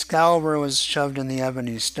when Excalibur was shoved in the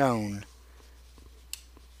Ebony Stone,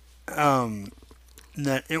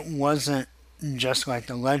 that it wasn't just like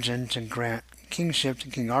the legend to grant kingship to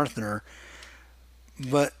King Arthur,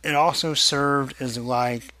 but it also served as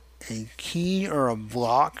like a key or a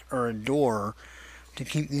block or a door to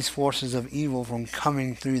keep these forces of evil from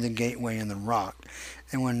coming through the gateway in the rock.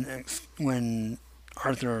 And when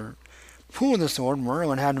Arthur pulled the sword,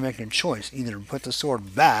 Merlin had to make a choice: either put the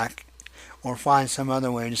sword back or find some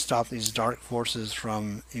other way to stop these dark forces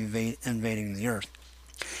from invading the earth.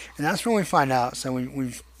 And that's when we find out. So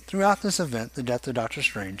we've throughout this event, the death of Doctor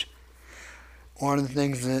Strange, one of the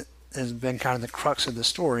things that has been kind of the crux of the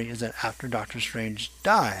story is that after Doctor Strange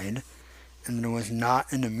died, and there was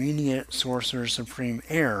not an immediate Sorcerer Supreme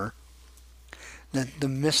heir, that the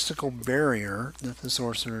mystical barrier that the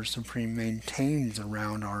Sorcerer Supreme maintains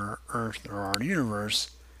around our Earth or our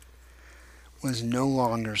universe was no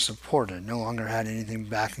longer supported, no longer had anything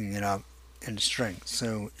backing it up in strength.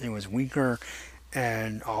 So it was weaker,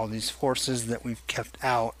 and all these forces that we've kept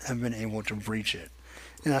out have been able to breach it.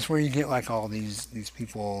 And that's where you get like all these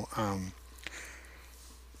people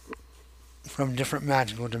from different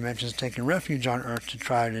magical dimensions taking refuge on Earth to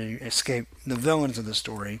try to escape the villains of the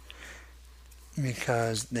story,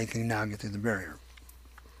 because they can now get through the barrier.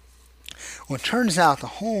 Well, it turns out the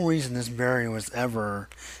whole reason this barrier was ever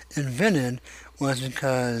invented was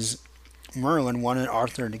because Merlin wanted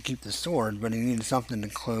Arthur to keep the sword, but he needed something to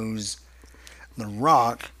close the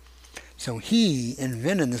rock. So he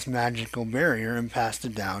invented this magical barrier and passed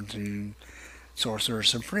it down to Sorcerer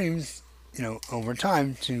Supremes, over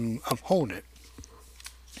time to uphold it.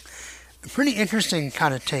 A pretty interesting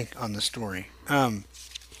kind of take on the story. And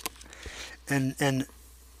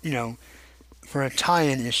for a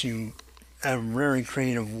tie-in issue, a very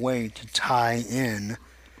creative way to tie in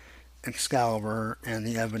Excalibur and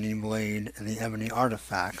the Ebony Blade and the Ebony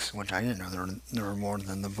Artifacts, which I didn't know there were more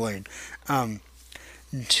than the blade,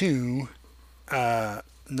 to the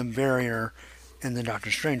barrier in the Doctor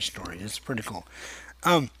Strange story. It's pretty cool.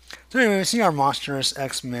 So anyway, we see our monstrous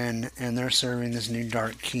X-Men, and they're serving this new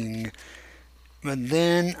Dark King. But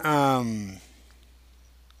then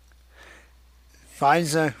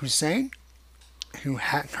Faiza Hussein, who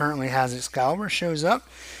currently has Excalibur, shows up.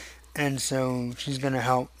 And so she's going to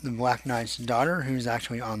help the Black Knight's daughter, who's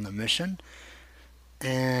actually on the mission.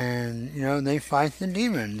 And, they fight the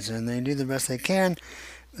demons, and they do the best they can.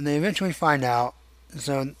 And they eventually find out.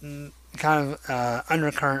 So, kind of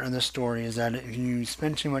undercurrent of the story is that if you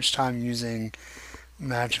spend too much time using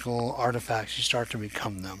magical artifacts, you start to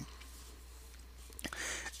become them.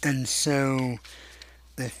 And so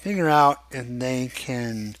they figure out if they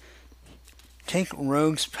can take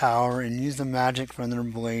Rogue's power and use the magic from their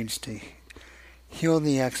blades to heal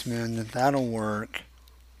the X-Men, that'll work.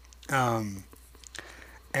 And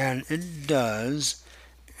it does.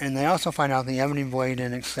 And they also find out the Ebony Blade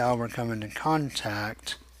and Excalibur come into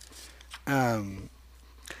contact.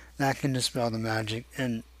 That can dispel the magic.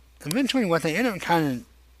 And eventually what they end up kind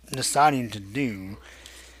of deciding to do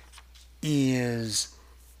is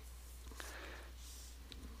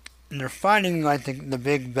they're fighting like the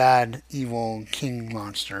big bad evil king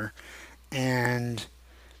monster, and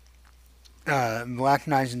Black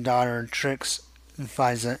Knight's daughter tricks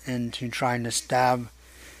Faiza into trying to stab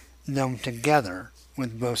them together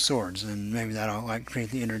with both swords, and maybe that'll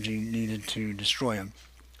create the energy needed to destroy them.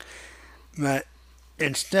 But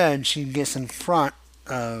instead, she gets in front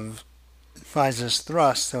of Faiza's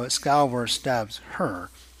thrust, so Excalibur stabs her.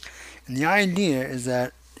 And the idea is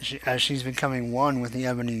that as she's becoming one with the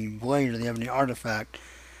Ebony Blade or the Ebony Artifact,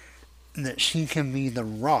 that she can be the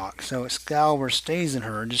rock. So Excalibur stays in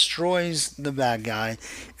her, destroys the bad guy,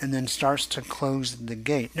 and then starts to close the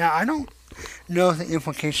gate. Now, I don't know if the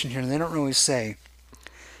implication here, they don't really say,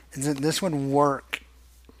 is that this would work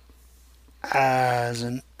as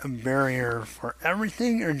a barrier for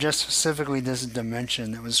everything, or just specifically this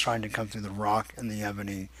dimension that was trying to come through the rock and the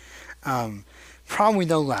ebony. Probably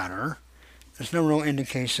the latter. there's no real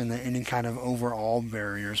indication that any kind of overall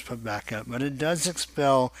barrier is put back up, but it does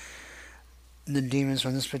expel the demons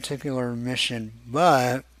from this particular mission.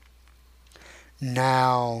 But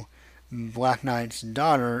now Black Knight's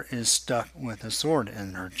daughter is stuck with a sword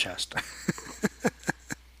in her chest.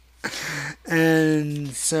 And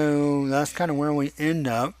so that's kind of where we end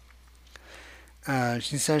up.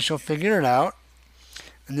 She says she'll figure it out.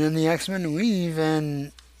 And then the X-Men leave,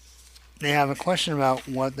 and they have a question about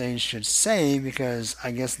what they should say, because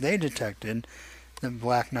I guess they detected that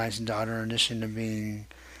Black Knight's daughter, in addition to being,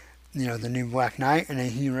 the new Black Knight and a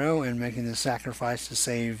hero and making the sacrifice to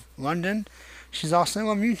save London, she's also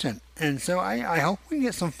a mutant. And so I hope we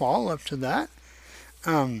get some follow-up to that.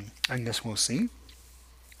 I guess we'll see.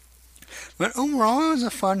 But overall, it was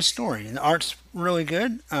a fun story. The art's really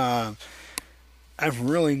good. I've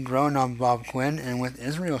really grown on Bob Quinn, and with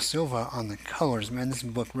Israel Silva on the colors, man, this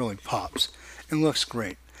book really pops. It looks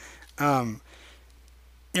great. Other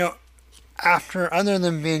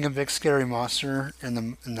than being a big scary monster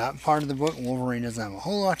in that part of the book, Wolverine doesn't have a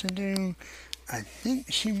whole lot to do. I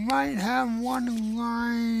think she might have one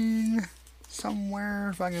line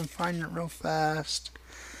somewhere, if I can find it real fast.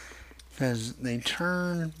 Because they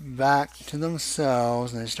turn back to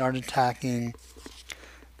themselves and they start attacking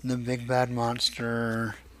the big bad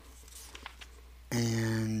monster.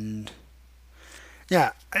 And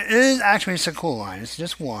yeah, it's a cool line. It's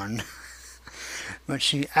just one.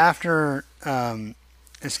 But after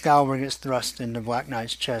Excalibur gets thrust into Black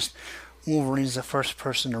Knight's chest, Wolverine's the first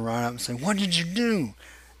person to run up and say, "What did you do?"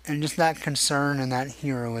 And just that concern and that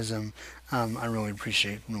heroism, I really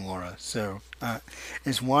appreciate from Laura. So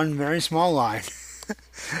it's one very small line,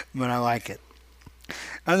 but I like it.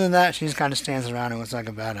 Other than that, she just kind of stands around and looks like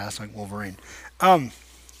a badass like Wolverine.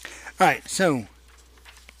 Alright, so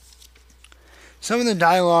some of the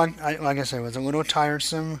dialogue, like I said, was a little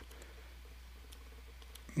tiresome.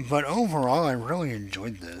 But overall, I really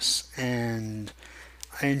enjoyed this. And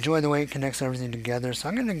I enjoy the way it connects everything together. So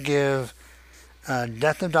I'm going to give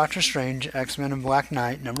Death of Doctor Strange, X-Men and Black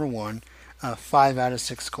Knight, number 1, 5 out of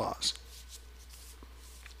 6 claws.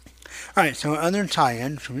 Alright, so other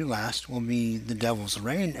tie-in, which will be last, will be the Devil's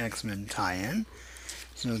Reign X-Men tie-in.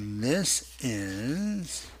 So this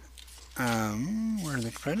is... where are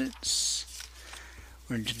the credits?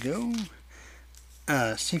 Where'd you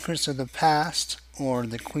go? Secrets of the Past, or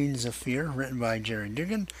The Queens of Fear, written by Jerry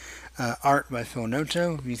Dugan. Art by Phil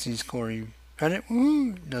Noto. VC's Corey Pettit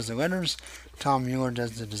does the letters. Tom Mueller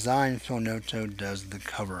does the design. Phil Noto does the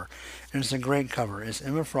cover. And it's a great cover. It's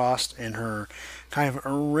Emma Frost in her kind of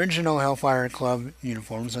original Hellfire Club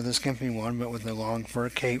uniform, so the skimpy one, but with a long fur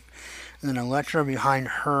cape. And then Elektra behind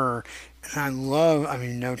her. And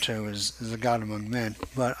Noto is a god among men,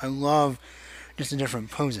 but I love just the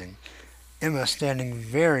different posing. Emma standing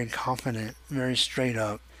very confident, very straight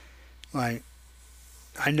up, like,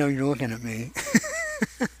 I know you're looking at me.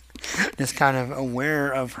 Just kind of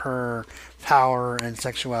aware of her power and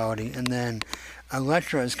sexuality. And then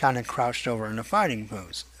Elektra is kind of crouched over in a fighting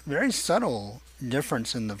pose. Very subtle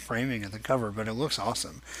difference in the framing of the cover, but it looks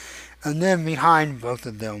awesome. And then behind both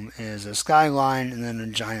of them is a skyline and then a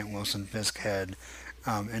giant Wilson Fisk head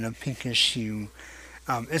in a pinkish hue.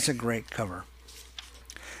 It's a great cover.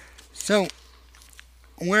 So,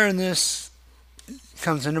 where this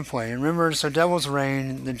comes into play, and remember, so Devil's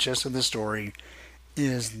Reign, the gist of the story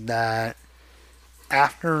is that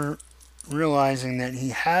after realizing that he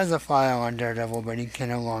has a file on Daredevil, but he can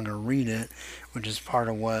no longer read it, which is part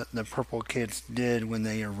of what the Purple Kids did when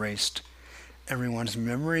they erased everyone's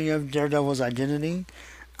memory of Daredevil's identity.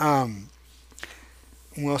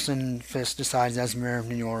 Wilson Fisk decides as mayor of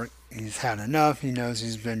New York, he's had enough, he knows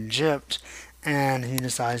he's been gypped, and he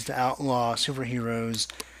decides to outlaw superheroes,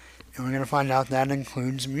 and we're going to find out that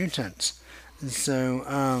includes mutants. And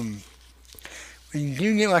so, you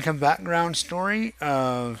do get like a background story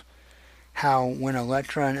of how when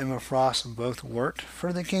Elektra and Emma Frost both worked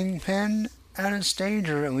for the Kingpin at a stage,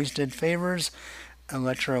 or at least did favors.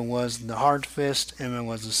 Elektra was the hard fist, Emma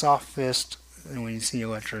was the soft fist, and we see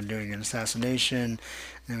Elektra doing an assassination,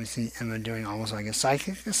 and we see Emma doing almost like a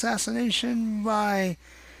psychic assassination by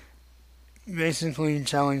basically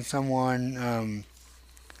telling someone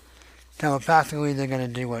telepathically they're going to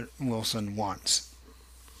do what Wilson wants.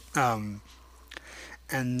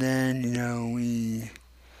 And then, we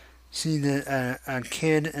see that a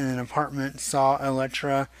kid in an apartment saw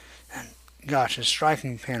Elektra, and gosh, a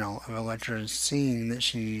striking panel of Elektra seeing that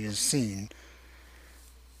she is seen.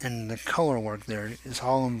 And the color work there is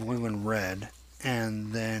all in blue and red.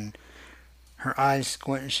 And then her eyes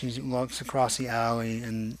squint and she looks across the alley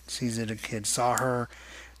and sees that a kid saw her.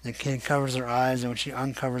 The kid covers her eyes, and when she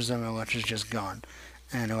uncovers them, Elektra's just gone.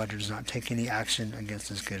 And Elektra does not take any action against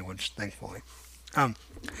this kid, which thankfully.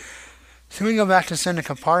 So we go back to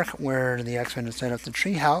Seneca Park, where the X-Men have set up the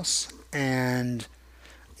treehouse, and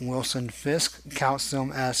Wilson Fisk counts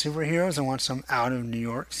them as superheroes and wants them out of New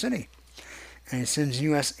York City. And he sends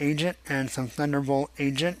U.S. Agent and some Thunderbolt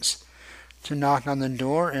agents to knock on the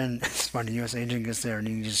door, and it's funny, U.S. Agent gets there and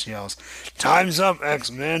he just yells, "Time's up,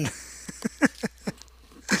 X-Men!"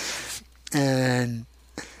 And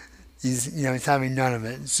he's having none of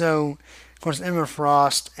it. So, of course, Emma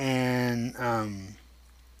Frost and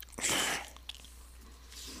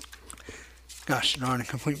gosh, they're on a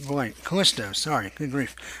complete blank. Callisto, sorry, good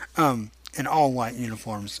grief. In all white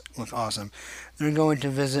uniforms, look awesome. They're going to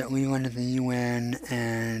visit Leland at the UN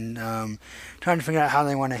and trying to figure out how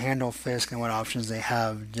they want to handle Fisk and what options they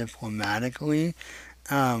have diplomatically.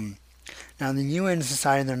 Now, the UN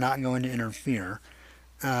decided they're not going to interfere,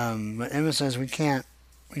 but Emma says we can't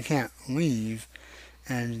leave,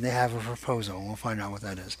 and they have a proposal. We'll find out what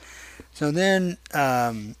that is. So then,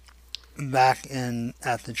 back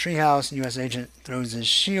at the treehouse, U.S. Agent throws his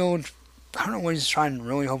shield. I don't know what he's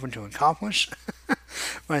really hoping to accomplish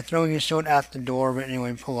by throwing his shield at the door, but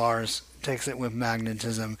anyway, Polaris takes it with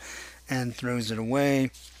magnetism and throws it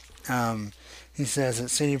away. He says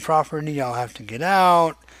it's city property, y'all have to get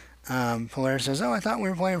out. Polaris says, "Oh, I thought we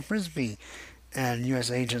were playing Frisbee." And U.S.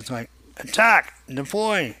 Agent's like, "Attack!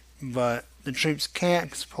 Deploy!" But the troops can't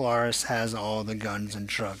because Polaris has all the guns and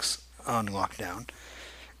trucks on lockdown.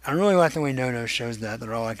 I really like the way No-No shows that.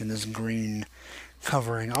 They're all like in this green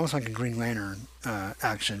covering, almost like a Green Lantern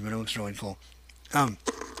action, but it looks really cool.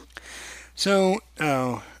 So,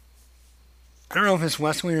 I don't know if it's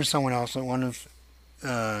Wesley or someone else, but one of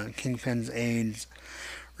Kingpin's aides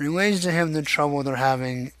relays to him the trouble they're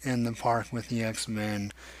having in the park with the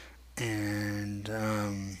X-Men, and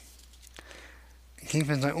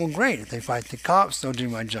Kingpin's like, "Well, great, if they fight the cops, they'll do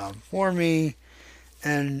my job for me."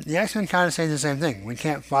 And the X-Men kind of say the same thing. We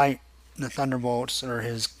can't fight the Thunderbolts or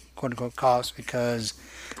his quote-unquote cops because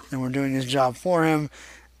then we're doing his job for him,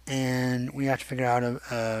 and we have to figure out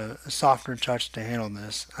a softer touch to handle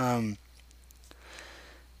this.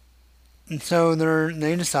 And so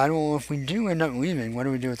they decide, well, if we do end up leaving, what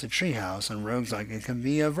do we do with the treehouse? And Rogue's like, it can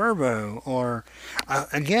be a Verbo. Or,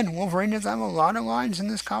 again, Wolverine does have a lot of lines in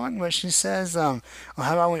this comic, but she says, well,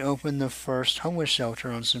 how about we open the first homeless shelter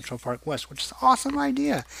on Central Park West, which is an awesome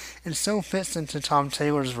idea. It so fits into Tom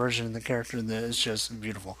Taylor's version of the character that is just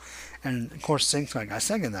beautiful. And, of course, Sync's like, I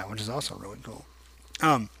second that, which is also really cool.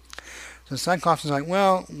 So Cyclops is like,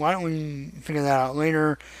 well, why don't we figure that out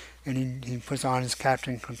later? And he puts on his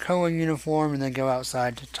Captain Krakoa uniform and they go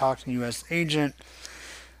outside to talk to U.S. Agent.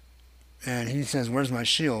 And he says, "Where's my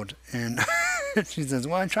shield?" And she says,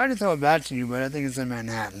 "Well, I tried to throw it back to you, but I think it's in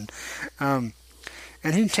Manhattan." And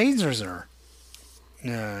he tasers her.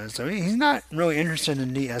 So he's not really interested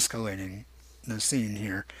in de-escalating the scene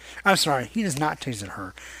here. I'm sorry, he does not taser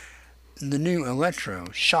her. The new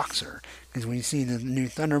Electro shocks her, because we see the new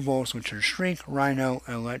Thunderbolts, which are Shriek, Rhino,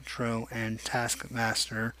 Electro, and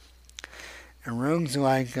Taskmaster. And Rogue's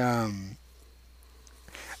like, I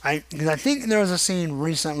think there was a scene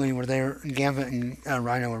recently where Gambit and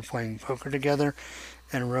Rhino were playing poker together,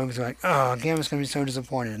 and Rogue's like, "Oh, Gambit's gonna be so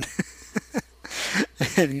disappointed."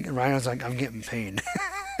 And Rhino's like, "I'm getting paid."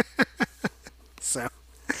 So,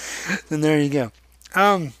 then there you go.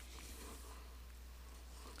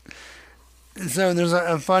 So there's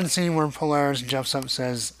a fun scene where Polaris jumps up and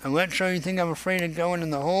says, "Electro, you think I'm afraid of going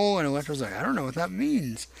in the hole?" And Electro's like, "I don't know what that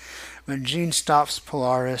means." But Jean stops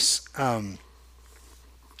Polaris.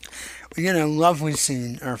 We get a lovely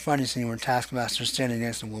scene, or a funny scene, where Taskmaster's standing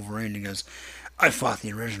next to Wolverine and he goes, "I fought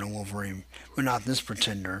the original Wolverine, but not this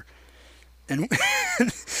pretender." And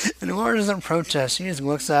Laura doesn't protest. She just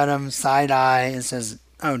looks at him, side-eye, and says,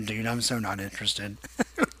 "Oh, dude, I'm so not interested."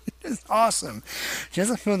 It's awesome. She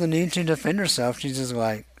doesn't feel the need to defend herself. She's just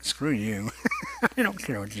like, "Screw you." I don't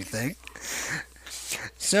care what you think.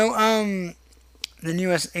 So, the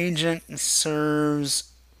U.S. Agent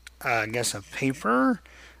serves, I guess, a paper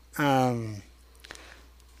that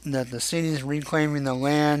the city's reclaiming the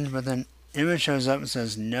land, but then Emma shows up and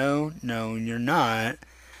says, no, you're not.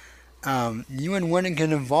 UN wouldn't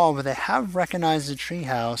get involved, but they have recognized the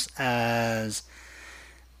treehouse as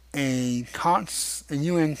a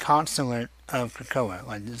UN consulate of Krakoa.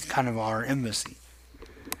 Like, it's kind of our embassy.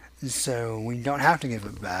 So we don't have to give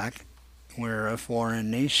it back. We're a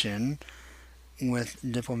foreign nation with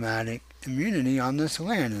diplomatic immunity on this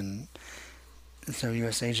land. And so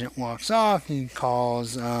U.S. Agent walks off. He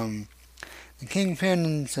calls the Kingpin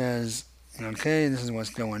and says, "Okay, this is what's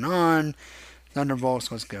going on.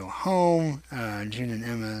 Thunderbolts, let's go home. Jean and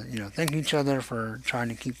Emma, thank each other for trying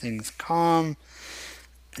to keep things calm.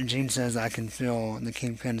 And Jean says, I can feel the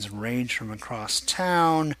Kingpin's rage from across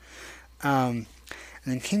town. And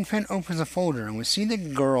then Kingpin opens a folder, and we see the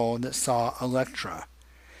girl that saw Elektra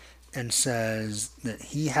and says that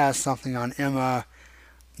he has something on Emma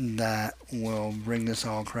that will bring this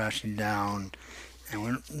all crashing down. And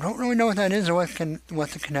we don't really know what that is or what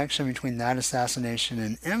the connection between that assassination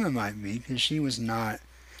and Emma might be, because she was not.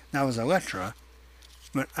 That was Elektra.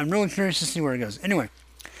 But I'm really curious to see where it goes. Anyway,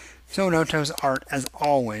 Phil Noto's art, as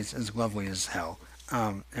always, is lovely as hell.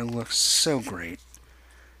 It looks so great.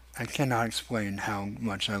 I cannot explain how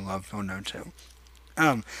much I love Phil Noto.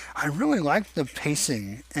 I really like the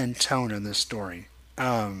pacing and tone of this story.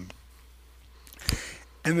 Emma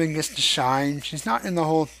gets to shine. She's not in the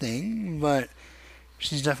whole thing, but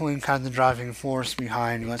she's definitely kind of the driving force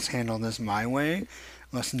behind, let's handle this my way.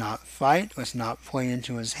 Let's not fight. Let's not play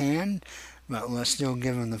into his hand. But let's still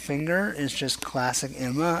give him the finger. It's just classic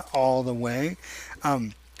Emma all the way.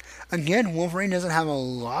 Again, Wolverine doesn't have a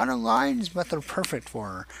lot of lines, but they're perfect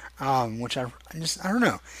for her. Which I don't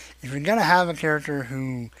know. If you're going to have a character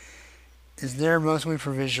who is there mostly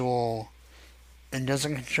for visual and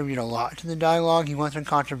doesn't contribute a lot to the dialogue, you want their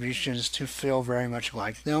contributions to feel very much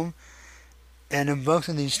like them. And in both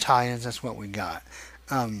of these tie-ins, that's what we got.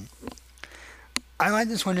 I like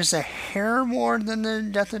this one just a hair more than the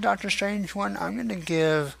Death of Doctor Strange one. I'm going to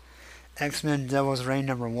give X-Men Devil's Reign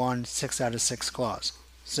 #1 6 out of 6 claws.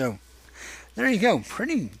 So, there you go.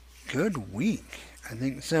 Pretty good week, I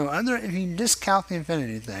think. So, if you discount the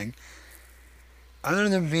Infinity thing, other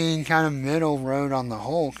than being kind of middle road on the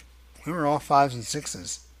Hulk, we were all 5s and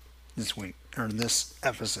 6s this week, or this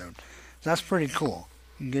episode. So that's pretty cool.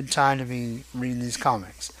 Good time to be reading these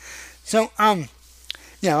comics. So,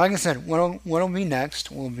 yeah, like I said, what'll be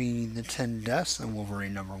next will be the 10 Deaths of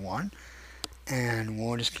Wolverine #1. And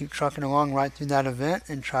we'll just keep trucking along right through that event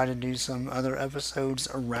and try to do some other episodes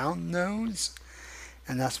around those.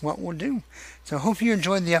 And that's what we'll do. So I hope you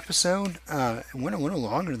enjoyed the episode. It went a little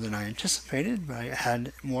longer than I anticipated, but I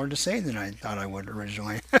had more to say than I thought I would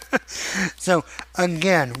originally. So,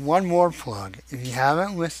 again, one more plug. If you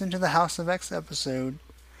haven't listened to the House of X episode,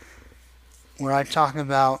 where I talk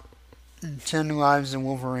about 10 Lives of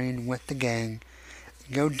Wolverine with the gang,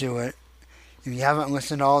 go do it. If you haven't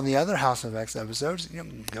listened to all the other House of X episodes,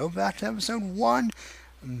 go back to episode 1,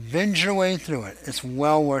 binge your way through it. It's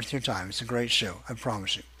well worth your time. It's a great show, I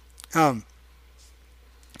promise you.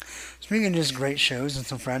 Speaking of just great shows and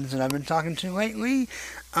some friends that I've been talking to lately,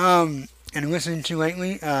 and listening to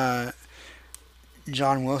lately,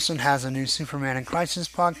 John Wilson has a new Superman in Crisis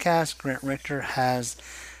podcast. Grant Richter has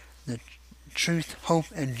the Truth, Hope,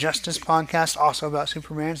 and Justice podcast, also about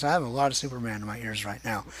Superman. So I have a lot of Superman in my ears right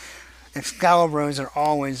now. Excalibros are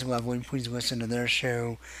always lovely. Please listen to their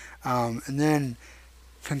show. And then,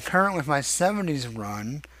 concurrent with my 70s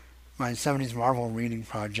run, my 70s Marvel reading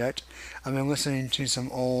project, I've been listening to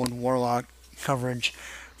some old Warlock coverage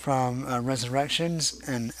from Resurrections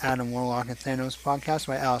and Adam Warlock and Thanos podcast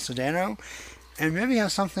by Al Sedano. And maybe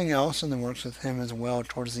have something else in the works with him as well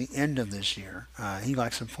towards the end of this year. He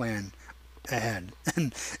likes to plan ahead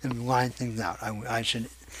and line things out. I should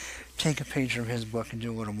take a page from his book and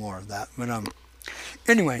do a little more of that. But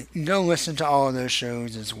anyway, go listen to all of those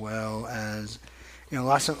shows, as well as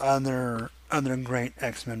lots of other great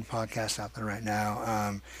X-Men podcasts out there right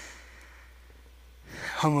now.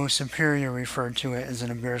 Homo Superior referred to it as an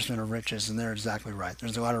embarrassment of riches, and they're exactly right.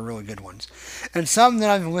 There's a lot of really good ones. And some that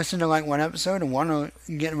I've listened to like one episode and want to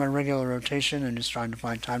get in my regular rotation and just trying to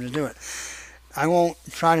find time to do it. I won't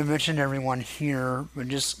try to mention everyone here, but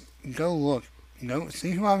just go look. Go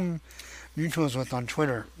see who I'm mutuals with on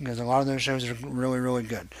Twitter, because a lot of those shows are really, really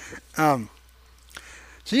good. So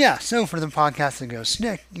for the podcast that goes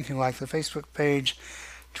Snick, you can like the Facebook page.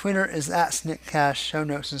 Twitter is @SnickCast. Show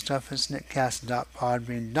notes and stuff at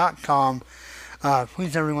snickcast.podbean.com.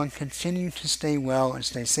 Please, everyone, continue to stay well and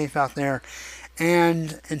stay safe out there.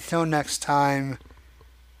 And until next time,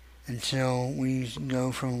 until we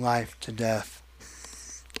go from life to death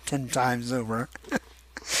 10 times over.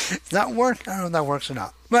 Does that work? I don't know if that works or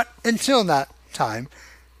not. But until that time,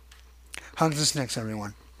 hugs and snicks,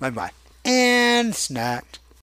 everyone. Bye-bye. And snacked.